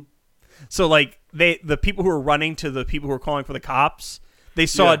 Mm-hmm. So like the people who were running to the people who were calling for the cops, they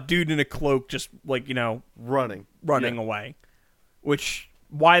saw a dude in a cloak just like, running away. Which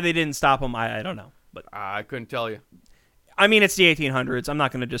why they didn't stop him, I don't know. But I couldn't tell you. I mean, it's the 1800s. I'm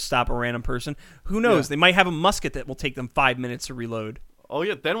not going to just stop a random person. Who knows? They might have a musket that will take them 5 minutes to reload. Oh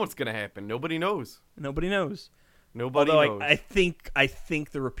yeah, then what's going to happen? Nobody knows. Nobody knows. Although I think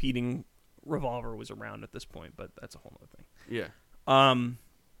the repeating revolver was around at this point, but that's a whole other thing. Yeah.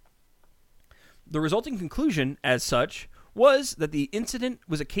 The resulting conclusion, as such, was that the incident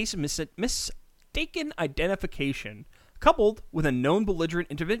was a case of mistaken identification, coupled with a known belligerent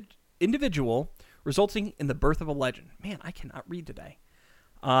individual, resulting in the birth of a legend. Man, I cannot read today.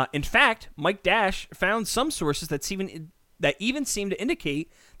 In fact, Mike Dash found some sources that even seemed to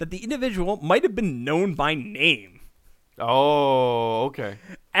indicate that the individual might have been known by name. Oh, okay.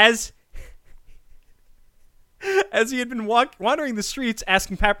 As he had been wandering the streets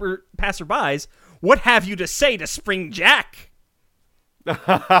asking passerbys, "What have you to say to Spring Jack?"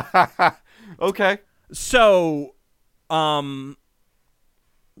 Okay. So, when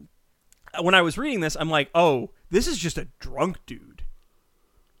I was reading this, I'm like, oh, this is just a drunk dude.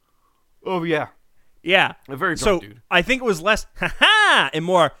 Oh, yeah. Yeah. A very drunk dude. I think it was less, ha-ha, and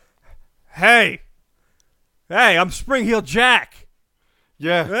more, hey, I'm Spring-Heeled Jack.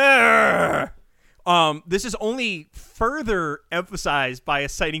 Yeah. This is only further emphasized by a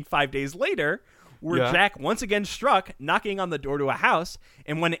sighting 5 days later, where Jack once again struck, knocking on the door to a house,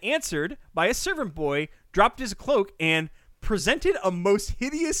 and when answered by a servant boy, dropped his cloak and presented a most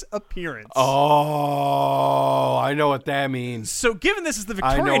hideous appearance. Oh, I know what that means. So given this is the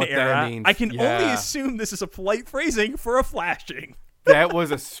Victorian era, I can only assume this is a polite phrasing for a flashing. That was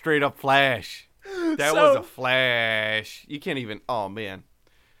a straight up flash. That was a flash. You can't even, oh man.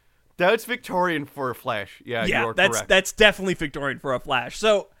 That's Victorian for a flash. Yeah, you are correct. That's definitely Victorian for a flash.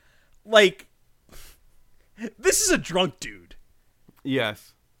 So, like, this is a drunk dude.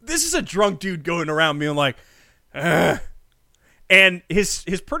 Yes. This is a drunk dude going around being like, ugh. And his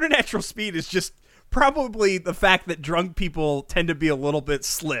preternatural speed is just probably the fact that drunk people tend to be a little bit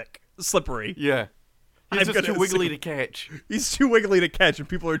slippery. Yeah. He's just too wiggly to catch. He's too wiggly to catch, and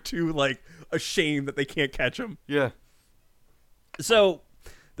people are too like ashamed that they can't catch him. Yeah. So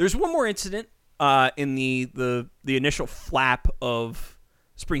there's one more incident in the initial flap of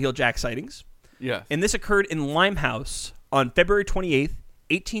Spring Heel Jack sightings. Yes. And this occurred in Limehouse on February 28th,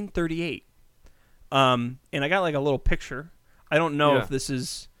 1838. And I got like a little picture. I don't know if this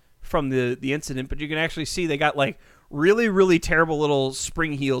is from the incident, but you can actually see they got like really, really terrible little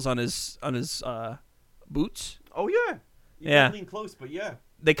spring heels on his boots. Oh yeah. You Yeah. lean close, but yeah.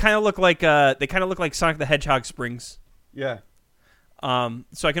 They kind of look like Sonic the Hedgehog springs. Yeah.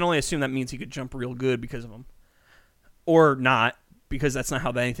 So I can only assume that means he could jump real good because of them, or not, because that's not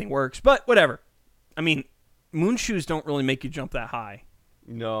how anything works. But whatever. I mean, moon shoes don't really make you jump that high.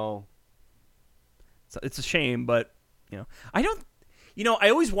 No. It's a shame, but I don't. I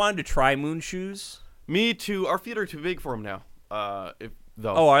always wanted to try moon shoes. Me too. Our feet are too big for them now.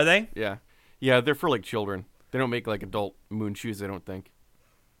 Oh, are they? Yeah. Yeah, they're for like children. They don't make like adult moon shoes, I don't think.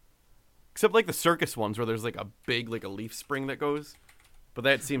 Except like the circus ones where there's like a big like a leaf spring that goes. But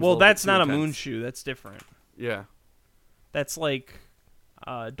that seems that's not intense. a moon shoe. That's different. Yeah. That's like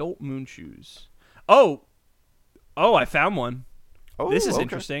adult moon shoes. Oh, I found one. Oh, this is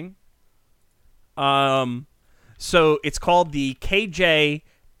interesting. So it's called the KJ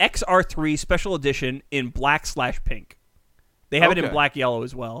XR3 Special Edition in black/pink. They have it in black yellow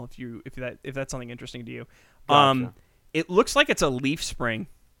as well. If that's something interesting to you, Gotcha. It looks like it's a leaf spring.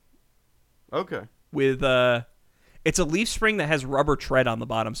 Okay. With it's a leaf spring that has rubber tread on the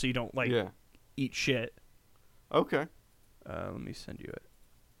bottom, so you don't eat shit. Okay. Let me send you it.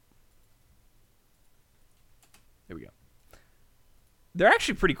 There we go. They're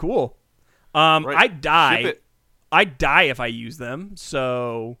actually pretty cool. Right. I'd die. Ship it. I'd die if I use them,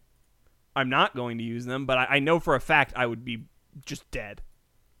 so I'm not going to use them, but I know for a fact I would be just dead.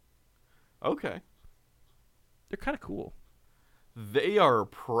 Okay. They're kind of cool. They are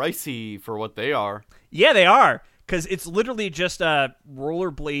pricey for what they are. Yeah, they are, because it's literally just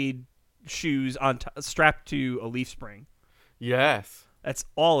rollerblade shoes strapped to a leaf spring. Yes. That's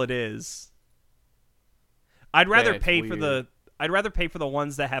all it is. I'd rather That's pay weird. for the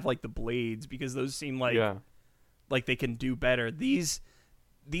ones that have like the blades, because those seem like they can do better. These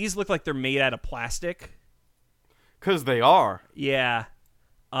look like they're made out of plastic. 'Cause they are. Yeah.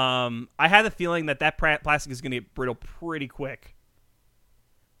 I have the feeling that plastic is going to get brittle pretty quick.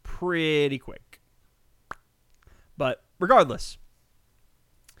 But regardless,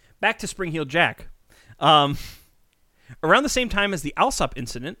 back to Spring Heel Jack. Around the same time as the Alsop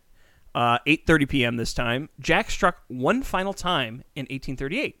incident, 8:30 p.m. this time, Jack struck one final time in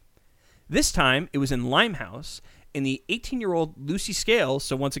 1838. This time, it was in Limehouse, and the 18-year-old Lucy Scales,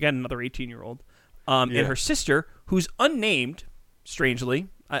 so once again, another 18-year-old, and her sister, who's unnamed, strangely.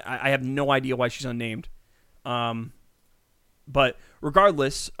 I have no idea why she's unnamed. But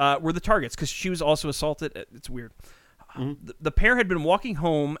regardless, were the targets, because she was also assaulted. It's weird. The pair had been walking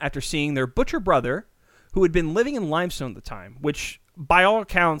home after seeing their butcher brother, who had been living in Limestone at the time, which, by all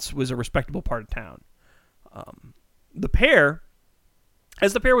accounts, was a respectable part of town. As the pair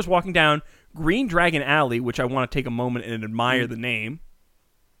was walking down Green Dragon Alley, which I want to take a moment and admire the name.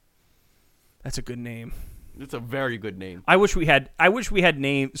 That's a good name. It's a very good name. I wish we had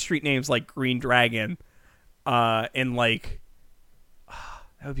street names like Green Dragon, and like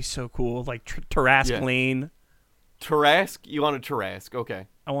that would be so cool. Like Tarrasque Lane. Tarrasque? You want a Tarrasque? Okay.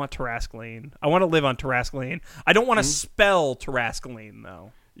 I want Tarrasque Lane. I want to live on Tarrasque Lane. I don't want to spell Tarrasque Lane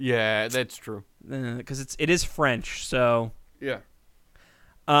though. Yeah, that's true. Because it is French. So yeah.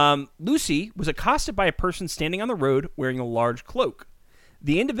 Lucy was accosted by a person standing on the road wearing a large cloak.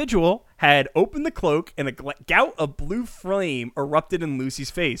 The individual had opened the cloak, and a gout of blue flame erupted in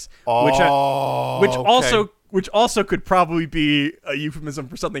Lucy's face, which also could probably be a euphemism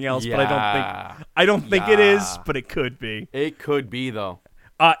for something else, but I don't think it is, but it could be. It could be though.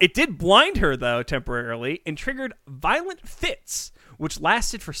 It did blind her though temporarily and triggered violent fits, which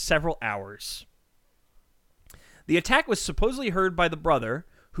lasted for several hours. The attack was supposedly heard by the brother,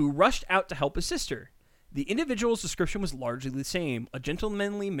 who rushed out to help his sister. The individual's description was largely the same, a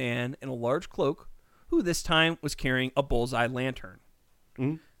gentlemanly man in a large cloak, who this time was carrying a bullseye lantern.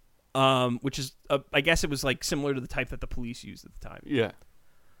 Which is, I guess it was like similar to the type that the police used at the time. Yeah.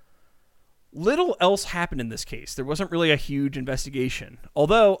 Little else happened in this case. There wasn't really a huge investigation,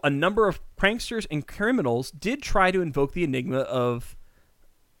 although a number of pranksters and criminals did try to invoke the enigma of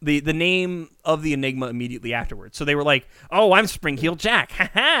the name of the enigma immediately afterwards. So they were like, "Oh, I'm Spring Heel Jack."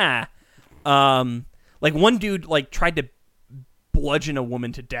 Ha ha. Like one dude tried to bludgeon a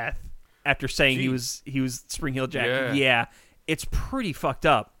woman to death after saying he was Spring Heel Jack. Yeah, it's pretty fucked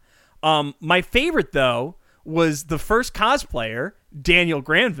up. My favorite, though, was the first cosplayer, Daniel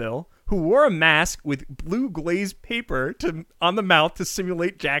Granville, who wore a mask with blue glazed paper on the mouth to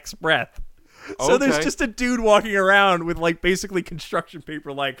simulate Jack's breath. So there's just a dude walking around with like basically construction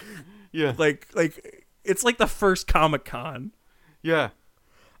paper, like it's like the first Comic-Con. Yeah.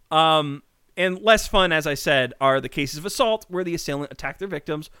 And less fun, as I said, are the cases of assault where the assailant attacked their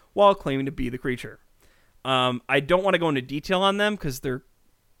victims while claiming to be the creature. I don't want to go into detail on them because they're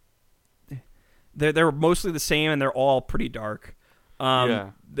mostly the same and they're all pretty dark.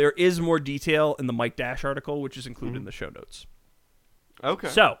 There is more detail in the Mike Dash article, which is included in the show notes. Okay.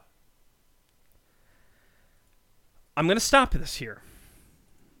 So, I'm going to stop this here.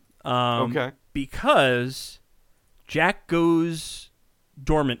 Okay. Because Jack goes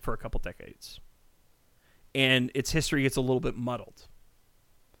dormant for a couple decades. And its history gets a little bit muddled.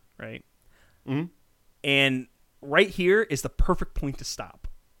 Right? Mm-hmm. And right here is the perfect point to stop.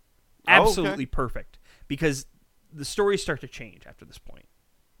 Absolutely perfect. Because the stories start to change after this point.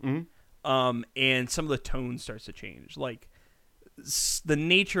 Mm-hmm. And some of the tone starts to change. Like, the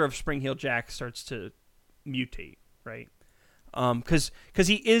nature of Spring Heel Jack starts to mutate, right? Because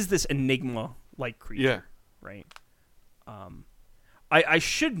he is this enigma-like creature, right? I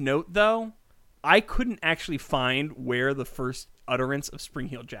should note, though, I couldn't actually find where the first utterance of Spring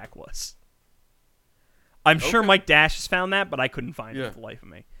Heel Jack was. I'm sure Mike Dash has found that, but I couldn't find it for the life of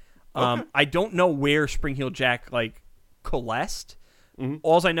me. I don't know where Spring Heel Jack like coalesced. Mm-hmm.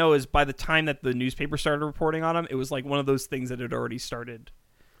 All I know is by the time that the newspaper started reporting on him, it was like one of those things that had already started,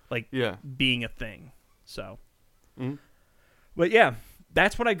 like being a thing. So, but yeah,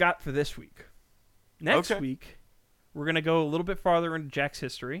 that's what I got for this week. Next week, we're gonna go a little bit farther into Jack's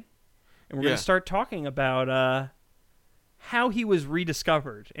history, and we're gonna start talking about how he was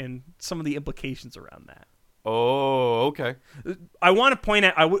rediscovered and some of the implications around that. Oh, okay. I want to point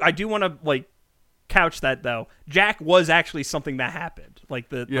out, I do want to like couch that though. Jack was actually something that happened. Like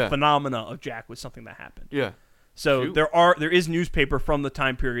the phenomena of Jack was something that happened. Yeah. So there is newspaper from the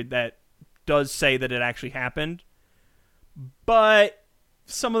time period that does say that it actually happened, but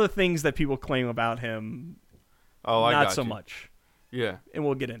some of the things that people claim about him, not so much. Yeah, and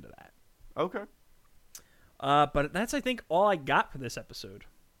we'll get into that. Okay. But that's, I think, all I got for this episode.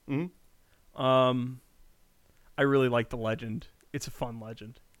 Mm-hmm. I really like the legend. It's a fun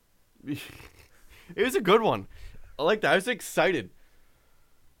legend. It was a good one. I like that. I was excited.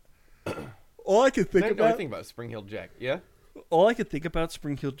 All I could think about Spring Heel Jack. Yeah. All I could think about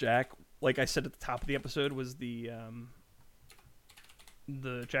Spring Heel Jack, like I said at the top of the episode, was the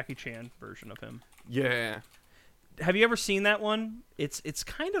Jackie Chan version of him. Yeah. Have you ever seen that one? It's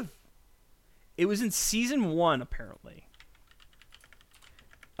kind of. It was in season 1, apparently.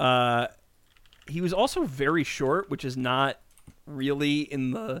 He was also very short, which is not really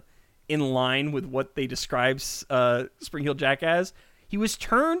in line with what they describe Spring Heel Jack as. He was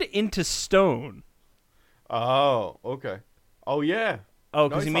turned into stone. Oh, okay. Oh, yeah. Oh,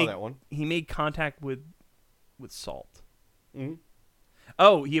 because he made contact with salt. Mm-hmm.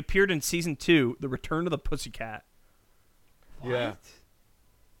 Oh, he appeared in season 2, The Return of the Pussycat. What? Yeah.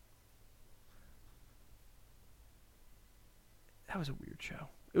 That was a weird show.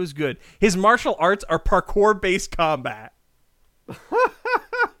 It was good. His martial arts are parkour-based combat.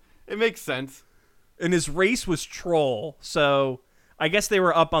 It makes sense. And his race was troll, so I guess they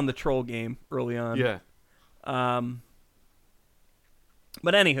were up on the troll game early on. Yeah.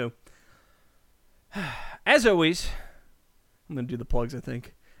 But anywho, as always, I'm going to do the plugs, I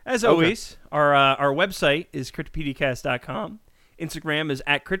think. As always, our website is cryptopediacast.com. Instagram is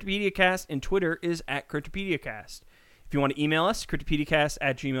 @cryptopediacast, and Twitter is @cryptopediacast. If you want to email us,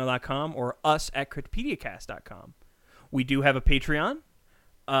 cryptopediacast@gmail.com or us @cryptopediacast.com. We do have a Patreon.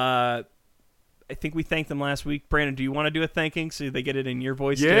 I think we thanked them last week. Brandon, do you want to do a thanking so they get it in your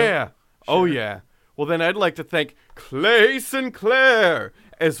voice too? Yeah. Sure. Oh, yeah. Well, then I'd like to thank Clay Sinclair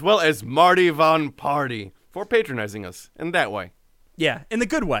as well as Marty Von Party for patronizing us in that way. Yeah, in the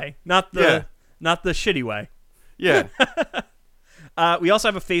good way, not the shitty way. Yeah. We also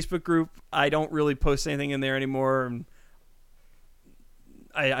have a Facebook group. I don't really post anything in there anymore.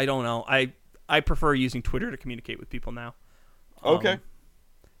 I don't know. I prefer using Twitter to communicate with people now. Okay.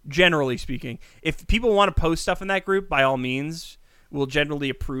 Generally speaking, if people want to post stuff in that group, by all means, we'll generally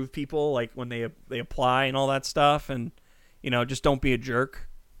approve people like when they apply and all that stuff, and just don't be a jerk.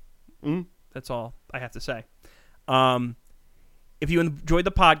 That's all I have to say. If you enjoyed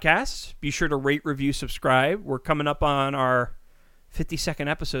the podcast, be sure to rate, review, subscribe. We're coming up on our 52nd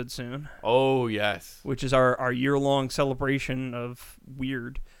episode soon. Oh, yes. Which is our year-long celebration of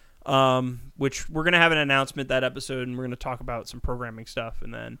weird. which we're going to have an announcement that episode, and we're going to talk about some programming stuff.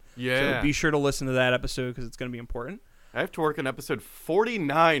 And then so be sure to listen to that episode because it's going to be important. I have to work on episode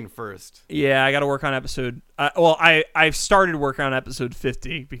 49 first. Yeah, I got to work on episode... I've started working on episode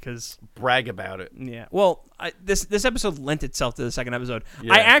 50 because... Brag about it. Yeah. Well, this episode lent itself to the second episode.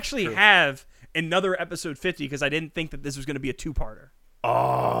 Yeah, I actually have another episode 50 because I didn't think that this was going to be a two-parter.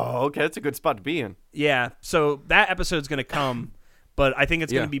 Oh, okay. That's a good spot to be in. Yeah. So that episode's going to come, but I think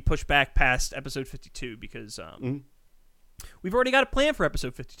it's going to be pushed back past episode 52 because we've already got a plan for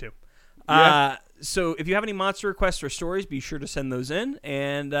episode 52. Yeah. So if you have any monster requests or stories, be sure to send those in.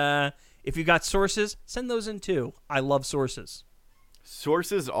 And if you got sources, send those in too. I love sources.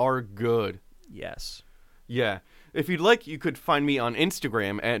 Sources are good. Yes. Yeah. If you'd like, you could find me on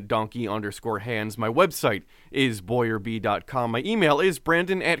Instagram at donkey_hands. My website is boyerb.com. My email is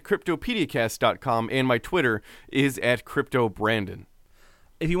brandon@cryptopediacast.com. And my Twitter is @cryptobrandon.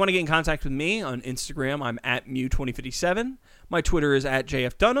 If you want to get in contact with me on Instagram, I'm @mew2057. My Twitter is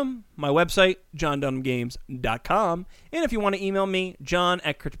 @jfdunham. My website, johndunhamgames.com. And if you want to email me,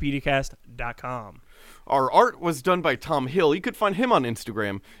 john@cryptopediacast.com. Our art was done by Tom Hill. You could find him on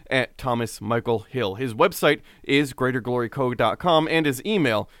Instagram @ThomasMichaelHill. His website is greaterglorycode.com, and his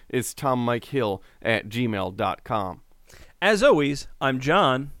email is tommikehill@gmail.com. As always, I'm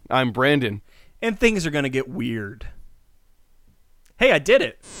John. I'm Brandon. And things are going to get weird. Hey, I did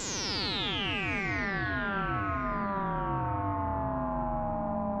it.